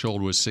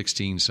threshold was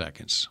 16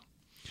 seconds.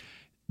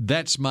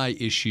 That's my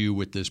issue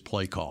with this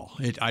play call.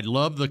 I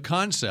love the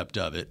concept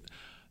of it.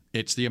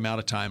 It's the amount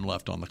of time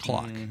left on the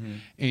clock,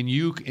 and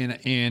you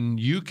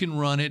can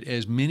run it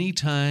as many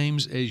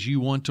times as you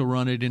want to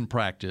run it in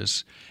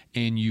practice,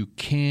 and you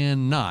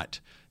cannot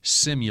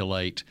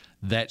simulate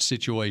that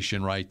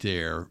situation right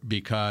there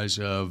because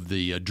of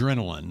the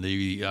adrenaline,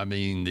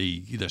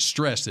 the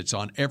stress that's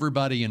on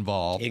everybody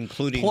involved,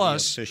 including the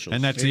officials.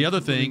 And that's the other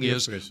thing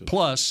is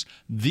plus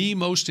the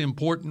most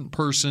important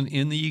person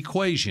in the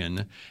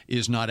equation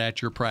is not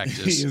at your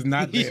practice. He is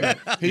not there.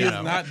 He is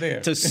not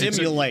there to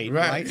simulate,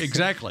 right?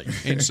 Exactly.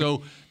 And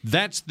so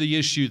that's the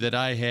issue that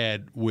I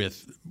had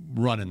with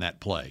running that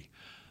play.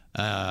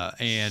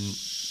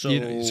 So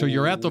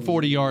you're at the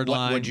 40-yard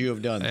line. What would you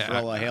have done?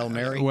 Throw a Hail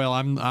Mary? Well,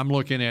 I'm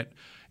looking at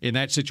in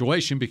that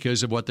situation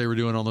because of what they were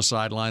doing on the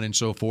sideline and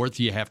so forth.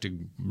 You have to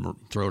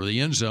throw to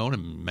the end zone,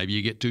 and maybe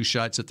you get 2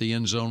 shots at the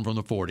end zone from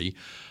the 40.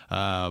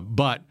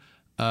 But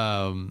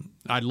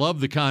I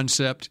love the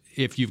concept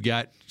if you've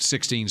got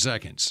 16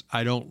 seconds.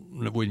 I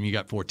don't when you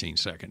got 14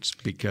 seconds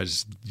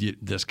because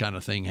this kind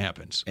of thing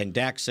happens. And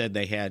Dak said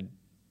they had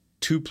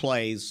 2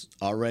 plays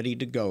all ready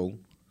to go.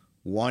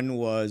 One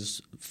was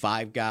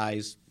 5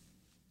 guys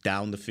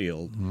down the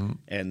field,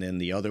 and then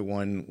the other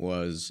one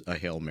was a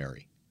Hail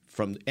Mary.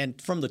 From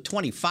the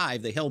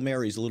 25, the Hail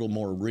Mary is a little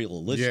more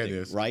realistic, yeah, it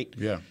is. Right?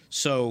 Yeah.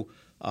 So,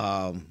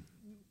 and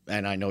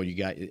I know you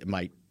got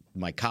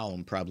my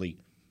column probably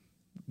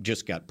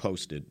just got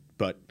posted,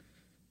 but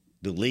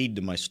the lead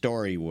to my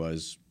story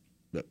was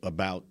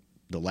about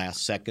the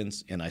last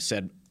seconds, and I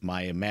said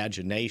my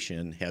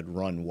imagination had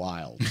run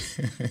wild.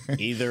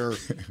 Either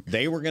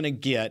they were going to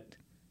get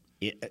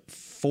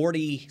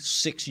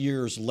 46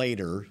 years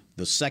later,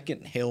 the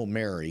second Hail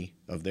Mary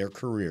of their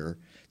career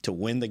to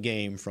win the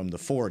game from the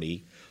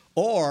 40,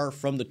 or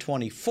from the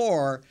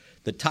 24,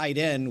 the tight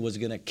end was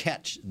going to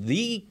catch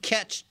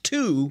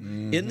 2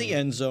 in the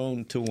end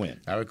zone to win.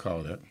 I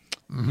recall that.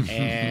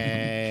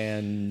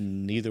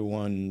 And neither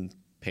one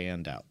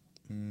panned out.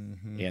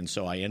 And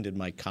so I ended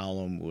my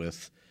column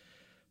with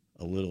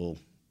a little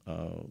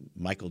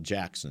Michael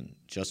Jackson,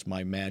 just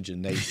my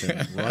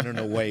imagination running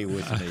away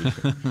with me.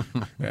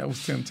 That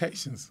was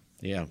Temptations.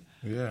 Yeah.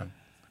 Yeah.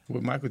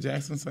 With Michael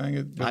Jackson sang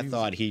it? I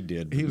thought he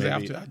did. He was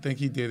after. I think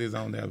he did his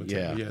own album.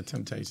 Yeah.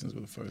 Temptations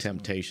were the first.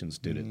 Temptations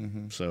did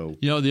it. So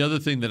the other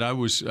thing that I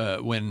was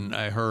when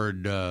I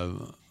heard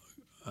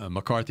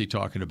McCarthy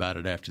talking about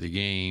it after the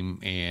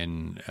game,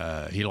 and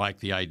he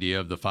liked the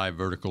idea of the 5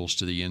 verticals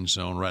to the end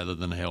zone rather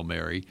than a Hail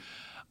Mary.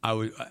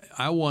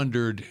 I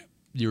wondered.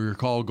 You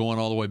recall going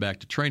all the way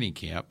back to training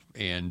camp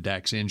and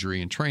Dak's injury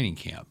in training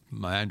camp.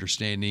 My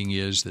understanding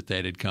is that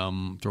had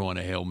come throwing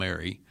a Hail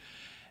Mary,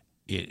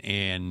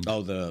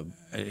 the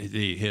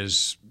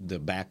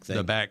back thing,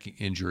 the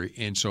back injury,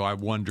 and so I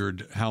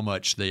wondered how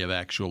much they have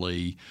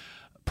actually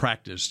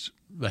practiced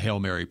the Hail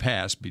Mary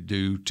pass,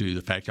 due to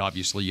the fact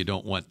obviously you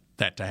don't want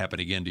that to happen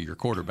again to your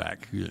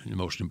quarterback, the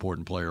most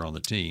important player on the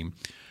team.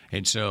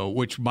 And so,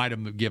 which might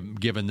have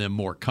given them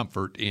more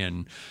comfort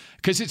in,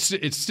 because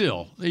it's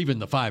still even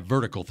the 5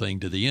 vertical thing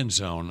to the end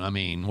zone. I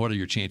mean, what are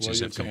your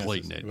chances of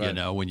completing it?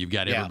 Right. When you've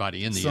got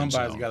everybody in the end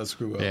zone. Somebody's got to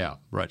screw up. Yeah,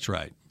 that's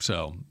right.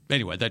 So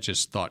anyway, that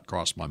just thought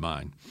crossed my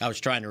mind. I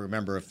was trying to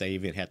remember if they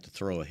even had to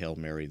throw a Hail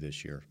Mary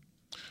this year.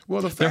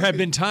 Well, there have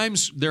been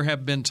times.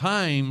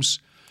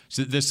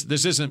 So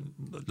this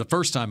isn't the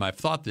first time I've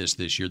thought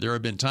this year. There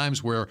have been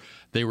times where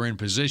they were in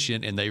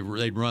position and they'd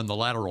run the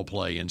lateral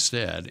play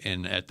instead.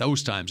 And at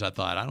those times I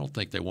thought, I don't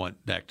think they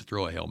want Dak to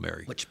throw a Hail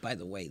Mary. Which, by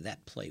the way,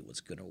 that play was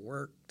going to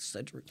work.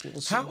 Cedric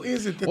Wilson. How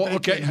is it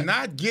that they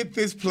cannot get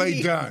this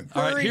play done?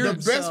 All right, the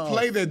best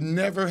play that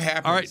never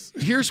happens. All right,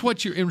 here's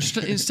what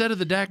instead of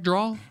the Dak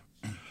draw,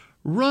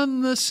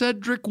 run the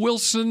Cedric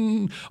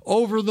Wilson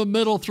over the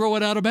middle, throw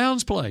it out of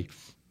bounds play.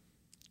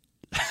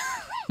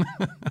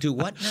 Do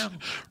what now?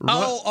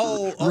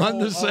 Run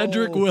the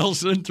Cedric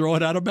Wilson, throw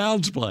it out of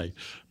bounds play.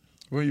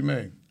 What do you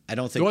mean? I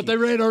don't think what they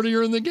ran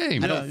earlier in the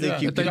game. I don't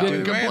think they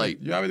didn't complete.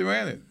 You already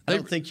ran it. I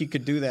don't think you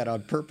could do that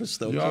on purpose,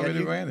 though. You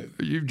already ran it.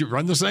 You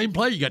run the same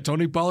play. You got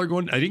Tony Pollard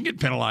going. I didn't get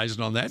penalized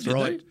on that,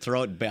 Throw did they?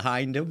 Throw it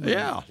behind him.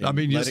 Yeah. And I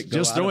mean,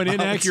 just throw an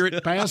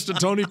inaccurate pass to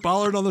Tony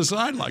Pollard on the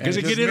sideline because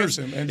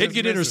it'd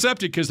get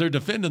intercepted because they're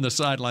defending the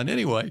sideline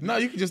anyway. No,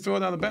 you can just throw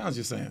it out of bounds,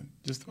 you're saying.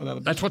 Just throw it out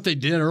of bounds. That's what they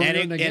did earlier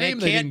in the game.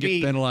 They didn't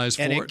get penalized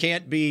for it. And it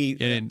can't be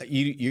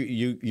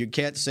you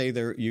can't say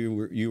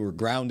you were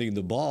grounding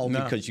the ball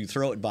because you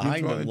throw it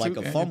behind them like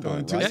a fumble.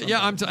 Right?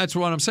 Yeah, that's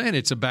what I'm saying.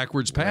 It's a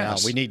backwards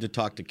pass. Well, we need to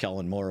talk to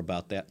Kellen more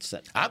about that.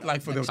 I'd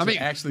like for them to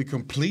actually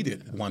complete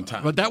it one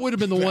time. But that would have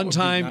been the one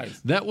time. Nice.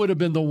 That would have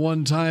been the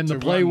one time the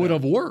play would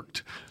have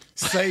worked.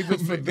 Save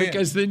it for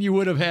because then you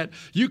would have had.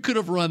 You could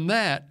have run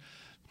that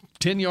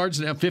 10 yards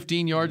down,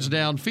 15 yards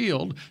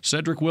downfield.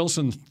 Cedric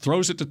Wilson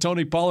throws it to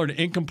Tony Pollard,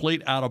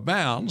 incomplete, out of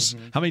bounds.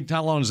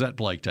 How long does that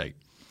play take?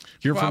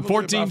 You're from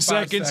 14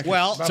 seconds.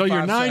 Well, so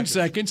you're 9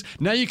 seconds.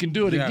 Now you can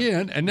do it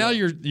again, and now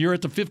you're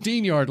at the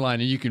 15-yard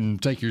line, and you can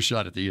take your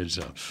shot at the end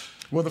zone.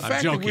 Well, the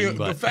fact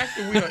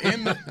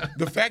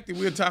that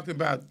we're talking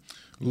about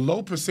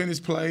low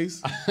percentage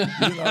plays,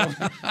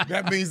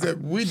 that means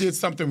that we did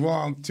something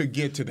wrong to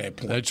get to that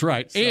point. That's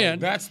right. So and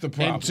that's the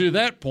problem. And to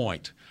that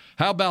point,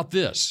 how about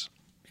this?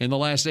 In the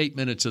last 8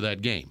 minutes of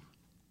that game,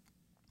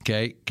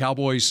 okay,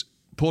 Cowboys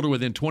pulled it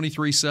within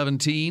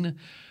 23-17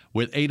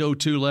 with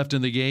 8:02 left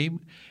in the game.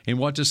 And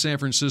what does San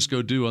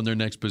Francisco do on their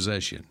next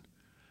possession?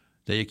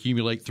 They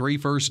accumulate 3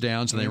 first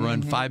downs, and they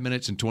run 5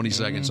 minutes and 20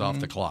 seconds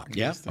off the clock.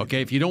 Yeah.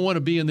 Okay, if you don't want to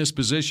be in this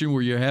position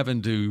where you're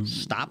having to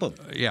stop them.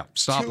 Yeah,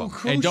 stop them.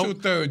 And don't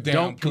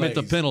commit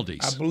the penalties.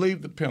 I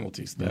believe the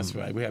penalties. That's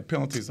right. We had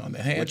penalties on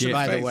the hands. Which,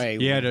 by the way,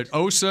 you had an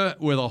Osa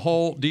with a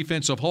whole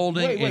defensive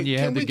holding, and you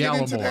had the Gallimore. Can we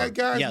get into that,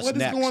 guys? Yes, what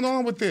is going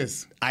on with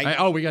this? We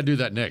got to do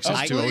that next.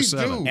 It's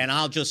 2:07. And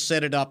I'll just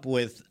set it up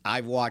with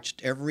I've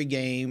watched every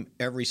game,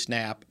 every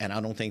snap, and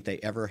I don't think they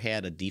ever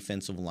had a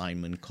defensive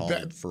lineman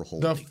called for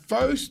holding.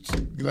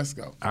 Let's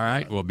go. All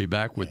right, we'll be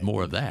back with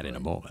more of that in a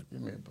moment.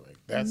 Give me a break.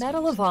 The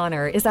Medal of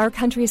Honor is our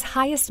country's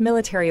highest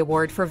military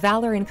award for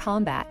valor in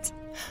combat.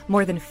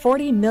 More than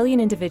 40 million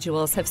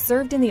individuals have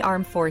served in the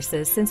armed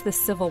forces since the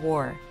Civil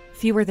War.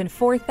 Fewer than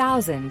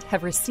 4,000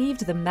 have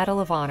received the Medal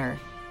of Honor.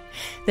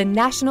 The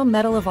National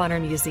Medal of Honor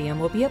Museum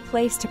will be a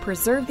place to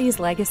preserve these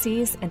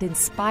legacies and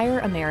inspire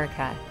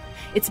America.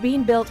 It's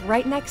being built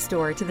right next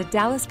door to the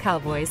Dallas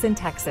Cowboys in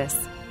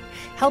Texas.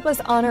 Help us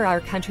honor our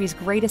country's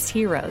greatest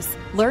heroes.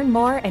 Learn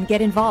more and get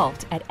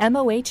involved at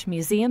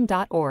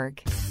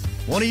mohmuseum.org.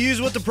 Want to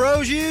use what the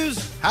pros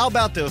use? How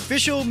about the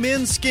official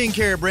men's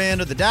skincare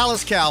brand of the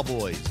Dallas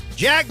Cowboys,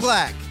 Jack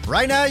Black?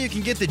 Right now you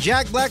can get the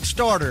Jack Black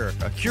Starter,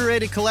 a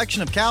curated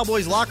collection of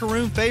Cowboys locker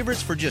room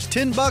favorites for just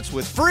 $10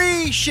 with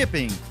free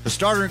shipping. The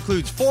starter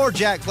includes 4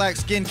 Jack Black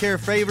skincare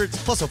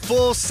favorites plus a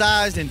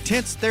full-sized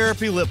intense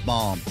therapy lip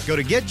balm. Go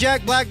to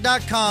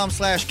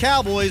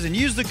getjackblack.com/Cowboys and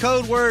use the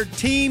code word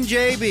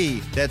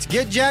TEAMJB. That's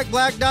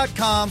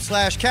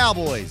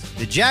getjackblack.com/Cowboys.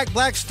 The Jack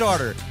Black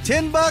Starter,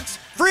 $10,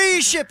 free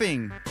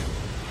shipping.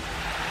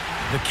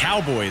 The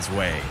Cowboys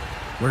way,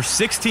 where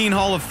 16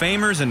 Hall of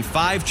Famers and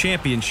 5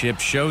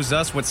 championships shows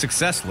us what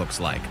success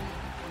looks like.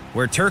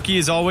 Where turkey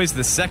is always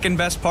the second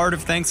best part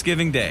of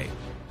Thanksgiving Day.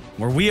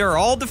 Where we are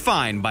all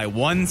defined by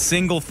one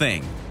single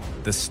thing,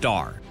 the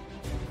star.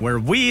 Where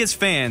we as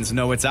fans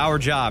know it's our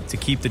job to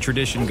keep the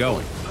tradition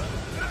going.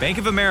 Bank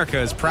of America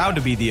is proud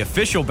to be the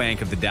official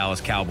bank of the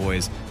Dallas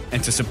Cowboys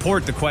and to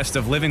support the quest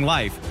of living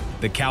life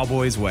the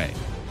Cowboys way.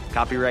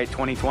 Copyright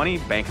 2020,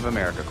 Bank of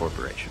America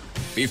Corporation.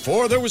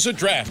 Before there was a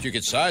draft, you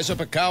could size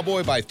up a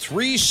cowboy by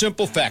 3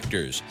 simple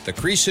factors: the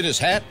crease in his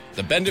hat,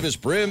 the bend of his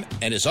brim,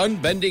 and his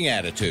unbending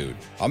attitude.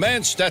 A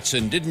man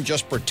Stetson didn't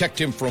just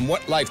protect him from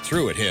what life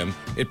threw at him,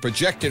 it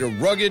projected a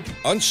rugged,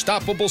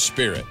 unstoppable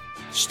spirit.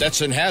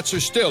 Stetson hats are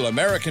still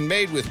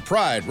American-made with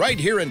pride right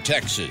here in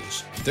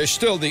Texas. They're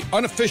still the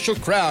unofficial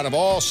crown of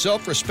all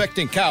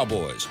self-respecting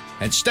cowboys,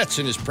 and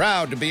Stetson is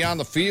proud to be on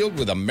the field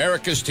with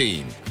America's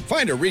team.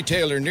 Find a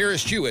retailer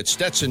nearest you at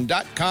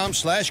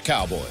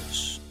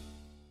stetson.com/cowboys.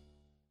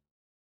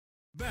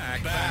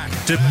 Back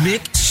to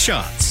Mixed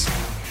Shots.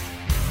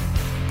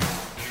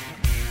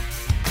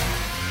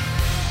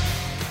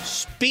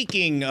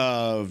 Speaking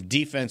of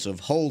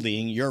defensive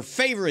holding, your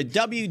favorite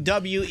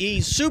WWE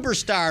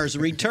superstars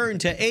return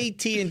to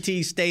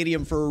AT&T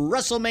Stadium for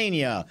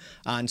WrestleMania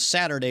on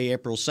Saturday,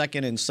 April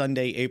 2nd and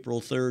Sunday, April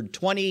 3rd,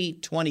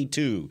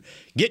 2022.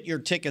 Get your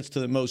tickets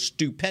to the most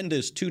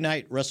stupendous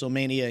 2-night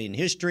WrestleMania in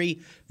history.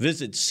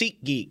 Visit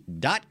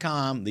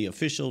SeatGeek.com, the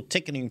official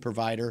ticketing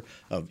provider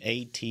of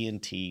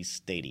AT&T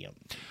Stadium.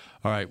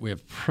 All right, we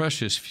have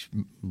precious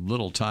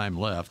little time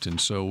left,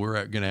 and so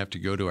we're going to have to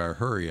go to our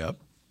hurry up.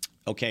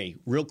 Okay,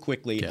 real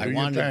quickly, I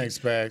wanted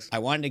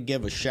to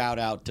give a shout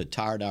out to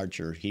Todd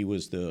Archer. He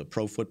was the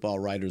Pro Football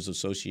Writers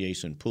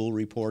Association pool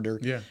reporter.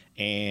 Yeah.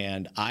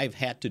 And I've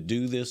had to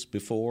do this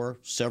before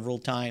several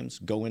times,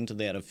 go into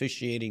that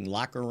officiating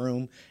locker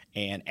room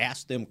and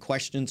ask them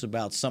questions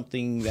about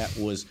something that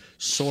was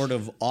sort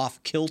of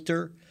off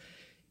kilter.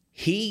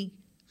 He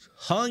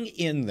hung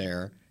in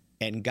there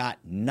and got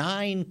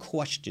 9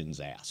 questions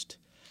asked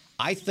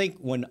I think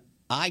when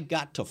I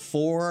got to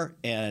 4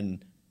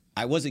 and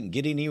I wasn't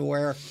getting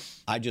anywhere,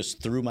 I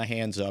just threw my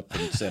hands up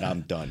and said,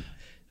 I'm done.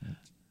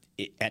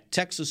 At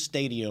Texas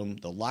Stadium,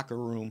 the locker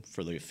room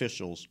for the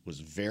officials was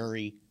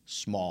very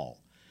small.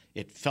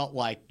 It felt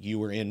like you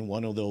were in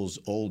one of those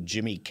old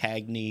Jimmy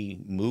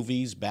Cagney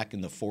movies back in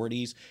the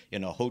 40s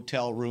in a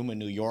hotel room in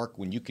New York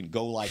when you can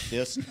go like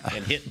this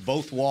and hit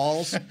both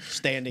walls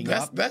standing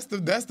up. That's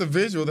the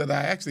visual that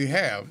I actually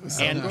have.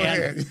 So go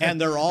ahead. And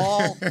they're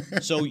all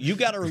 – so you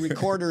got a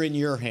recorder in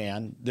your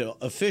hand. The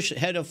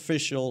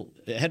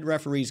head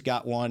referee's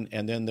got one,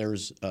 and then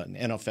there's an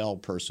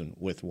NFL person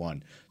with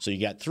one. So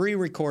you got 3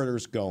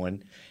 recorders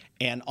going.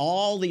 And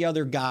all the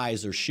other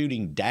guys are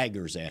shooting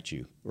daggers at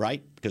you,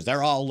 right? Because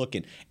they're all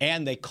looking.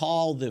 And they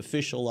call the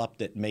official up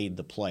that made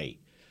the play.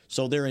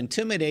 So they're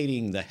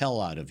intimidating the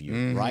hell out of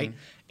you, right?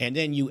 And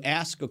then you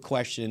ask a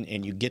question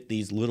and you get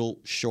these little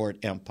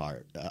short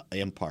answers.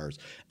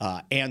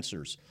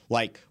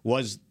 Like,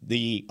 was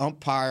the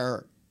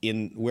umpire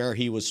in where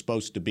he was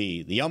supposed to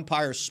be? The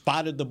umpire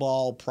spotted the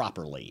ball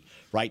properly,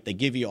 right? They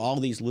give you all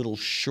these little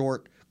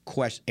short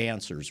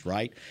answers,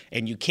 right?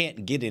 And you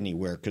can't get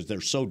anywhere because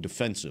they're so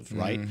defensive,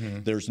 right?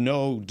 There's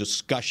no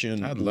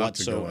discussion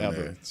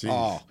whatsoever.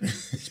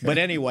 But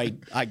anyway,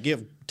 I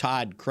give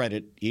Todd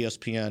credit,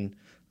 ESPN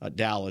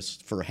Dallas,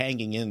 for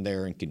hanging in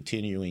there and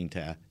continuing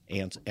to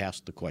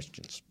ask the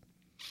questions.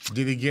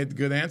 Did he get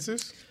good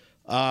answers?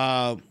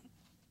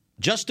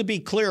 Just to be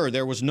clear,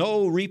 there was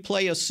no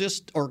replay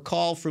assist or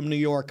call from New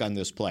York on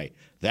this play.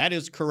 That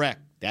is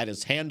correct. That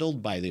is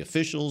handled by the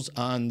officials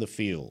on the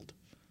field.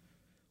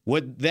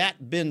 Would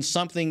that been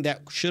something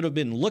that should have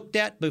been looked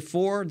at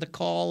before the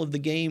call of the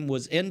game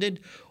was ended?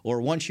 Or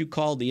once you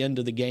call the end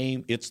of the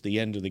game, it's the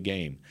end of the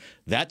game?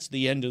 That's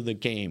the end of the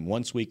game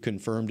once we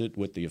confirmed it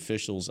with the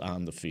officials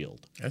on the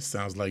field. That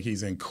sounds like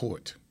he's in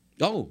court.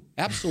 Oh,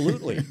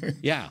 absolutely.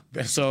 Yeah.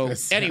 So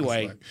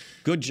anyway,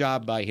 good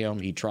job by him.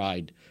 He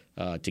tried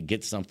to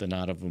get something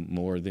out of him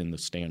more than the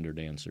standard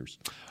answers.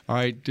 All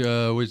right.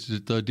 Was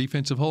it the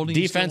defensive holding?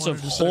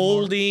 Defensive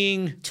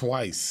holding.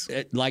 Twice.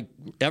 Like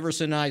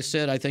Everson and I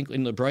said, I think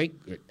in the break,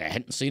 I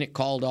hadn't seen it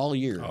called all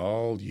year.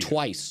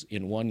 Twice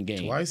in one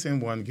game. Twice in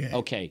one game.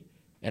 Okay.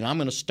 And I'm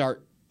going to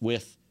start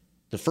with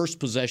the first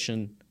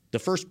possession, the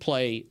first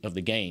play of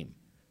the game.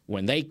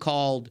 When they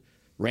called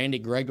Randy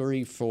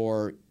Gregory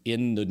for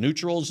in the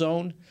neutral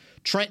zone,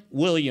 Trent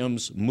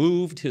Williams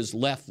moved his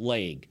left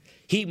leg.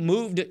 He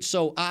moved it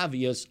so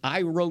obvious,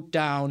 I wrote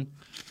down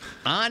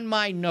on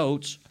my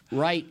notes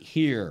right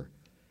here,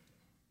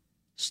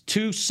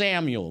 to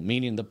Samuel,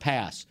 meaning the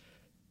pass,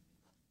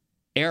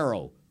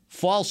 arrow,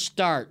 false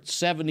start,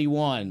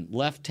 71,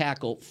 left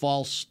tackle,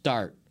 false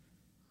start.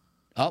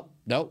 Oh,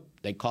 no,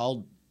 they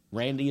called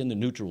Randy in the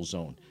neutral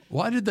zone.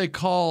 Why did they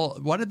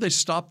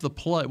stop the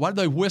play? Why did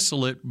they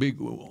whistle it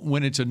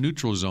when it's a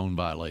neutral zone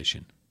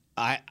violation?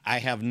 I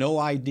have no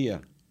idea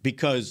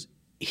because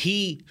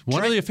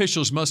one of the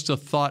officials must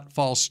have thought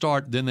false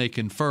start, then they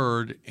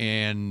conferred,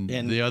 and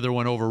the other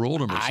one overruled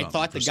him or something. I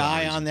thought the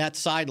guy on that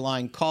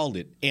sideline called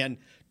it. And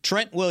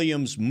Trent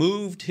Williams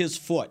moved his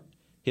foot,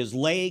 his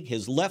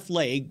left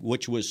leg,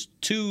 which was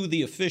to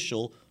the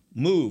official,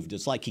 moved.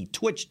 It's like he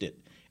twitched it.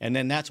 And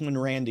then that's when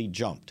Randy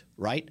jumped,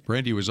 right?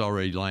 Randy was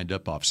already lined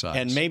up offside.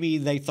 And maybe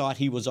they thought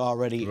he was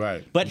already.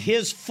 Right. But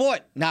his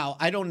foot, now,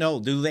 I don't know.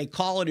 Do they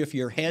call it if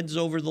your head's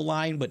over the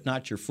line but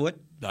not your foot?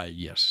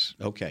 Yes.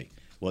 Okay.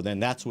 Well,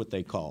 then that's what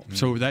they call.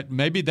 So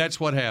maybe that's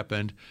what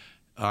happened.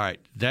 All right,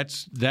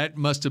 that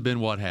must have been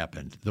what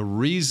happened. The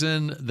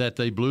reason that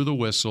they blew the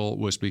whistle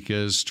was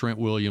because Trent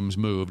Williams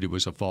moved. It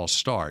was a false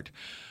start.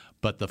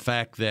 But the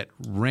fact that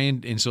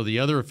and so the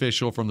other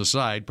official from the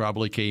side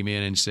probably came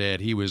in and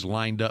said he was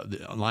lined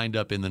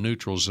up in the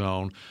neutral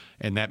zone,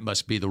 and that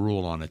must be the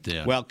rule on it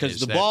then. Well, because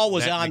the ball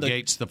was on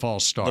the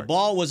false start. The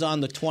ball was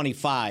on the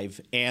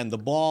 25, and the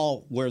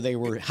ball where they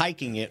were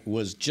hiking it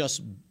was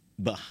just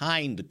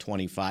behind the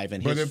 25,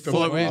 and his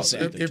foot was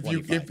at the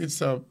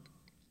 25.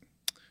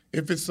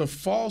 If it's a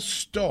false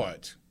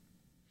start,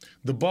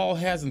 the ball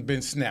hasn't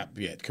been snapped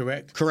yet,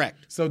 correct?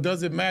 Correct. So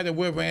does it matter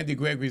where Randy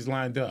Gregory's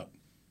lined up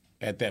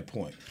at that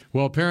point?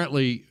 Well,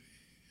 apparently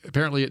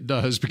it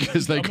does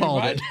because they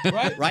called it.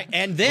 Right.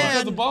 And then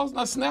because the ball's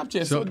not snapped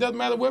yet, so it doesn't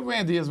matter where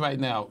Randy is right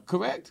now,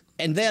 correct?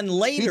 And then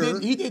later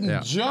he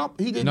didn't jump.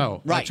 He didn't.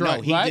 No, right. That's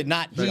right. No, he did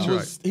not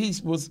jump. He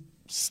was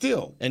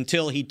still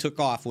until he took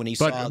off when he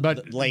saw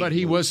the leg. But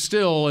he was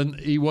still in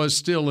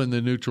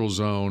the neutral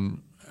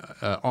zone,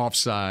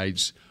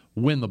 offsides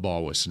when the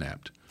ball was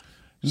snapped.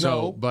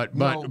 So, but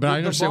I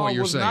understand what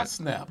you're saying. The ball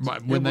was not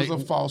snapped. It was a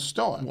false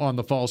start. On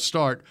the false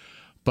start.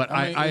 But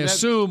I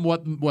assume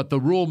what the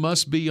rule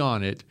must be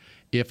on it,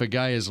 if a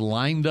guy is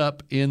lined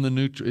up in the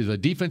neutral, the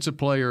defensive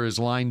player is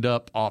lined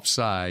up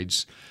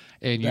offsides,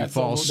 and you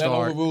false start.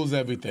 That overrules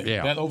everything.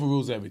 Yeah. That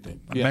overrules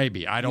everything. Yeah.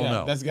 Maybe. I don't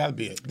know. That's got to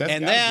be it.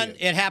 And then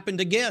it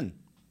happened again.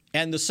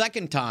 And the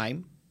second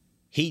time,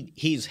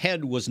 his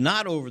head was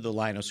not over the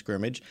line of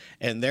scrimmage,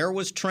 and there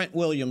was Trent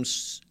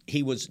Williams.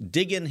 He was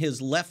digging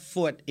his left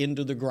foot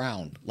into the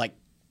ground, like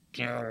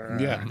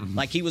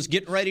like he was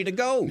getting ready to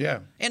go. Yeah.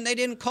 And they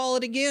didn't call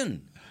it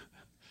again.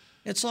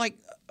 It's like,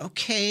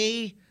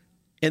 okay.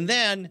 And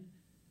then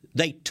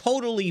they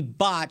totally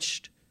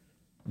botched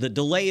the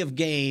delay of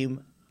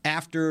game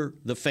after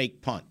the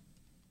fake punt.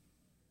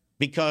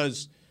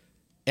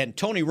 And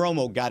Tony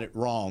Romo got it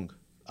wrong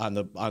on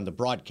the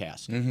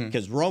broadcast.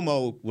 Because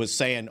Romo was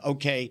saying,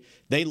 okay,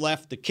 they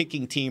left the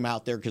kicking team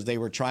out there because they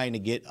were trying to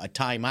get a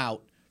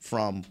timeout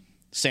from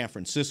San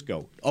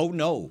Francisco. Oh,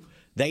 no.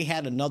 They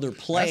had another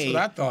play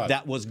That's what I thought.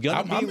 that was going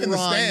to be I'm in the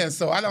run stands,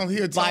 so I don't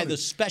hear by Tony. the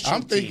special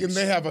I'm thinking teams.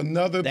 they have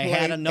another They play.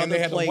 had another and they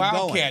had play a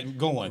Wildcat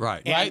going.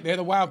 Right. They had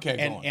a Wildcat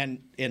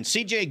going. And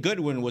C.J.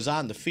 Goodwin was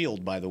on the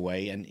field, by the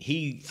way, and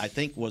he, I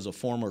think, was a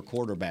former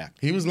quarterback.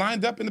 He was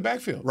lined up in the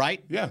backfield.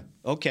 Right? Yeah.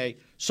 Okay.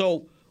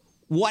 So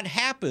what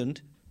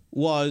happened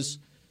was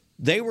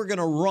they were going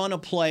to run a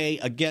play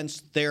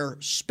against their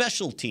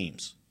special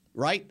teams,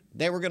 right?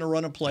 They were going to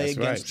run a play That's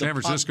against right. the San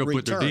Francisco punt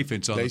put their return.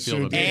 defense on They the field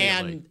sure did.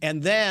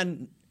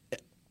 immediately.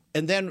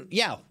 And then,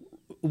 yeah,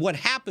 what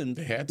happened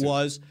had to.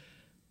 was,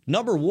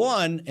 number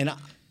one, and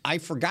I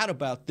forgot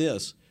about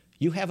this,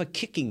 you have a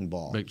kicking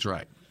ball. That's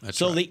right. That's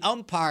So right. the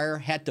umpire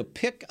had to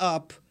pick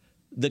up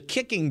the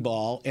kicking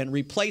ball and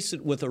replace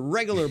it with a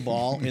regular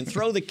ball and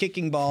throw the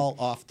kicking ball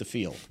off the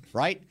field,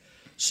 right?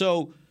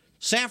 So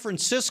San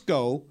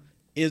Francisco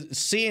is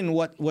seeing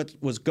what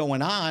was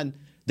going on.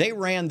 They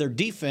ran their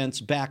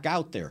defense back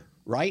out there,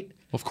 right?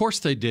 Of course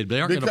they did. They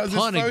aren't going to Because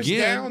punt it's first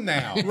again. down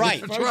now. Right.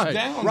 It's first right.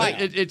 down Right.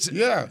 now. It's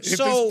If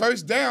it's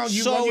first down,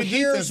 you run your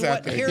defense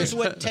out there. Here's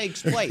what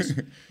takes place.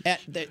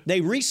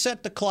 They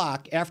reset the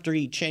clock after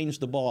he changed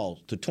the ball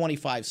to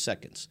 25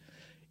 seconds.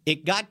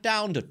 It got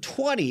down to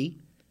 20,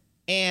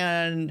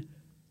 and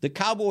the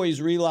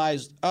Cowboys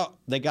realized,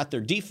 they got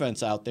their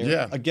defense out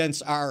there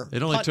against our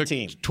It only punt took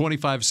team.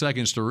 25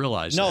 seconds to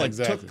realize No,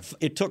 that.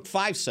 it took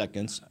 5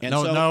 seconds. And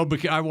No,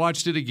 because I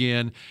watched it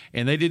again,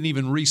 and they didn't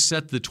even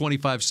reset the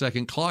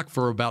 25-second clock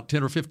for about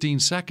 10 or 15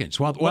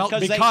 seconds. Well,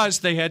 because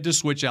they had to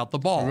switch out the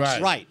balls.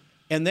 Right.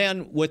 And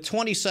then with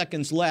 20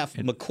 seconds left,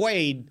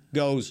 McQuaid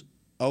goes,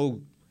 oh,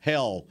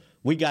 hell,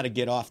 we got to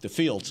get off the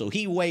field. So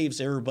he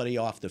waves everybody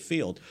off the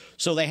field.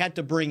 So they had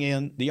to bring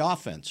in the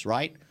offense,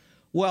 right?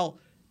 Well,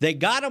 they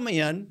got them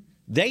in.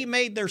 They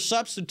made their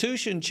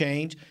substitution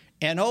change.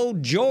 And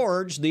old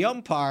George, the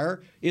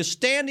umpire, is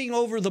standing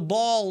over the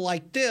ball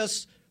like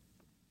this.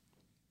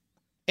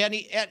 And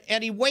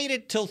he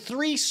waited till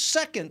 3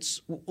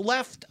 seconds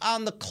left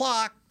on the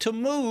clock to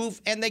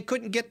move, and they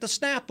couldn't get the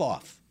snap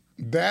off.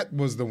 That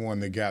was the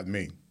one that got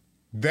me.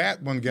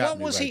 That one got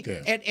me right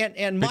there.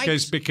 And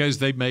Mike's, because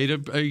they made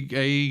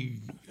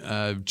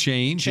a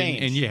change.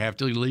 And you have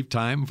to leave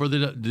time for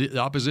the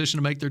opposition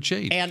to make their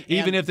change.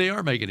 Even if they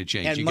are making a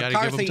change, you got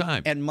to give them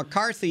time. And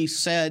McCarthy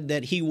said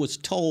that he was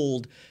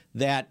told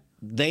that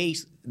they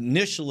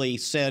initially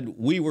said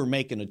we were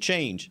making a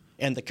change,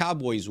 and the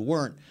Cowboys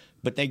weren't.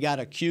 But they got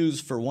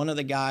accused for one of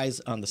the guys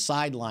on the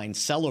sideline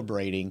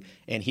celebrating,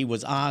 and he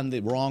was on the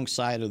wrong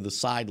side of the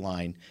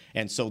sideline.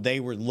 And so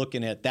they were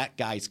looking at that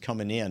guy's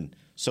coming in.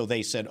 So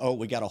they said,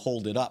 we got to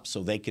hold it up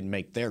so they can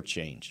make their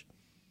change.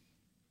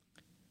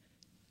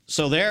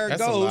 So there it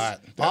goes.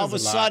 All of a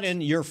sudden,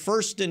 you're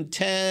 1st and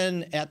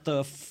 10 at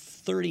the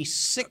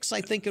 36, I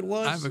think it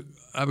was.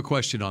 I have a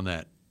question on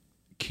that.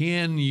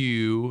 Can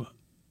you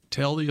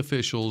tell the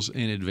officials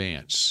in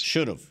advance?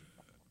 Should have.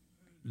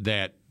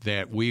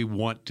 That we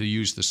want to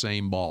use the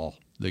same ball,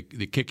 the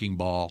kicking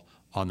ball,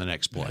 on the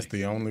next play. That's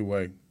the only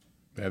way.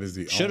 That is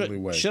the only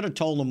way. Should have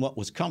told them what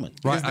was coming.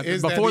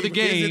 Right. Before the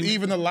game, is it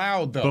even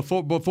allowed though?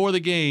 Before the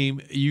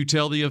game, you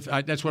tell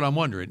that's what I'm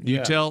wondering.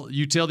 You tell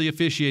the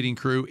officiating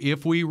crew,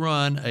 if we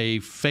run a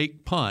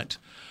fake punt,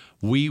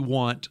 we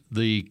want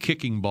the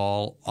kicking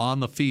ball on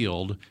the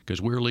field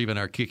because we're leaving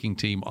our kicking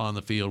team on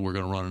the field. We're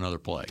going to run another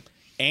play.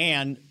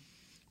 And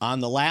on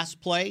the last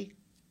play,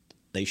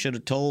 they should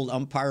have told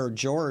umpire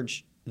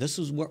George, this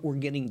is what we're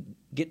getting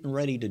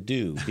ready to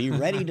do. Be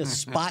ready to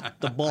spot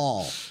the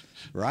ball,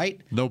 right?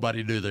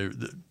 Nobody knew they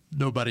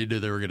were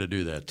going to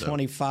do that, though.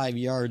 25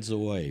 yards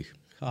away.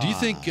 God. Do you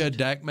think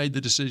Dak made the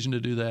decision to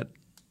do that?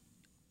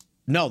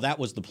 No, that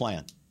was the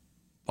plan.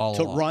 All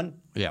to along. run?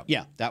 Yeah.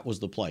 Yeah, that was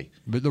the play.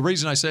 But the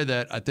reason I say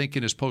that, I think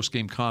in his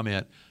post-game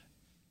comment,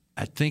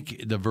 I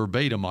think the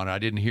verbatim on it, I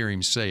didn't hear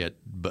him say it,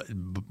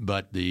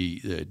 but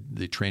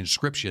the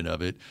transcription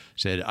of it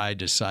said, I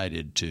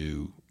decided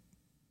to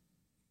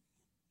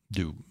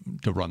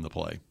run the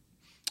play.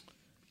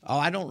 Oh,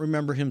 I don't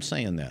remember him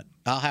saying that.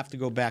 I'll have to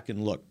go back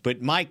and look.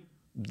 But Mike,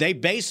 they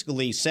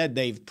basically said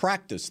they've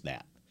practiced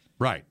that.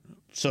 Right.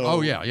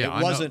 So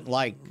it wasn't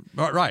like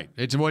right.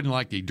 It wasn't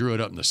like he drew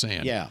it up in the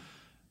sand. Yeah.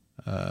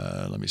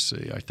 Let me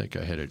see. I think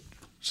I had it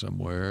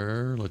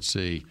somewhere. Let's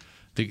see.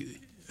 Where'd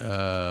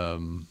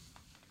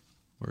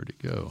it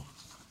go?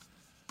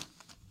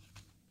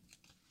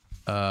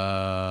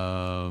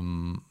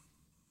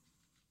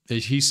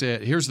 He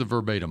said, here's the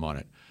verbatim on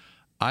it.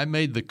 I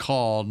made the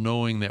call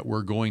knowing that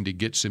we're going to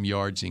get some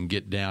yards and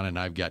get down, and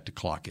I've got to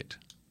clock it.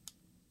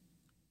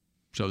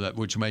 So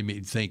which made me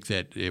think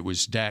that it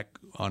was Dak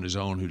on his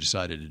own who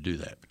decided to do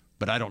that.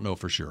 but I don't know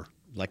for sure.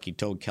 Like he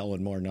told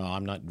Kellen Moore, no,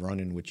 I'm not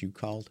running what you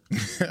called.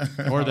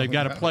 Or they've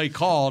got a play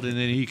called, and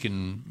then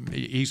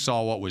he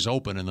saw what was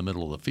open in the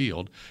middle of the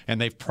field, and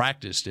they've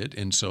practiced it,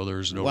 and so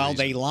there's no reason.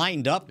 They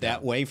lined up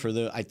that way for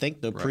the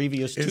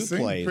previous two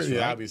plays. Pretty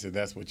right? obvious that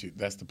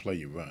that's the play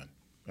you run.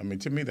 I mean,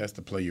 to me, that's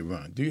the play you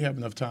run. Do you have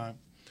enough time?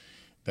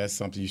 That's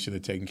something you should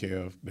have taken care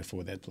of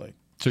before that play.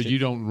 So you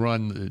don't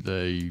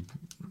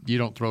you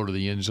don't throw to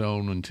the end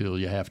zone until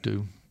you have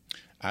to?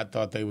 I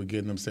thought they were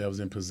getting themselves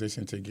in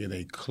position to get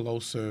a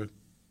closer,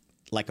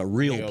 like a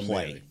real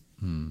play.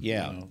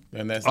 Yeah. You know?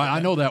 And I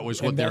know that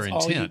was what their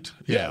intent.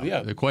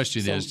 Yeah. The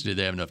question is, did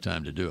they have enough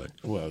time to do it?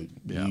 Well,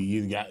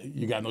 you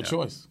got no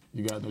choice.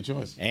 You got no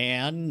choice.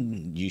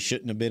 And you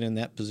shouldn't have been in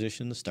that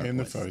position to start in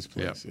with. the first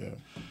place. Yeah.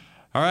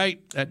 All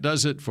right, that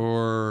does it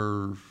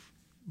for.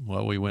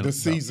 Well, we went the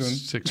season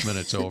 6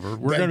 minutes over.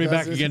 We're going to be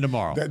back again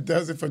tomorrow. That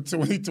does it for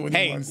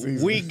 2021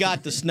 season. We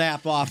got the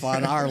snap off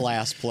on our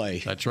last play.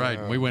 That's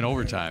right. We went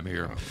overtime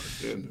here.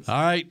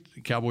 All right.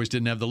 The Cowboys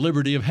didn't have the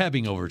liberty of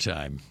having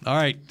overtime. All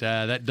right.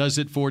 That does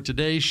it for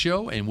today's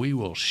show, and we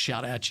will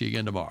shout at you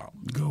again tomorrow.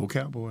 Go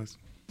Cowboys.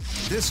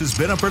 This has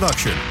been a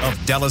production of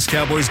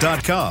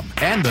DallasCowboys.com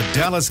and the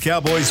Dallas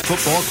Cowboys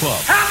Football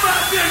Club. How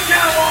about this,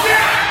 Cowboys?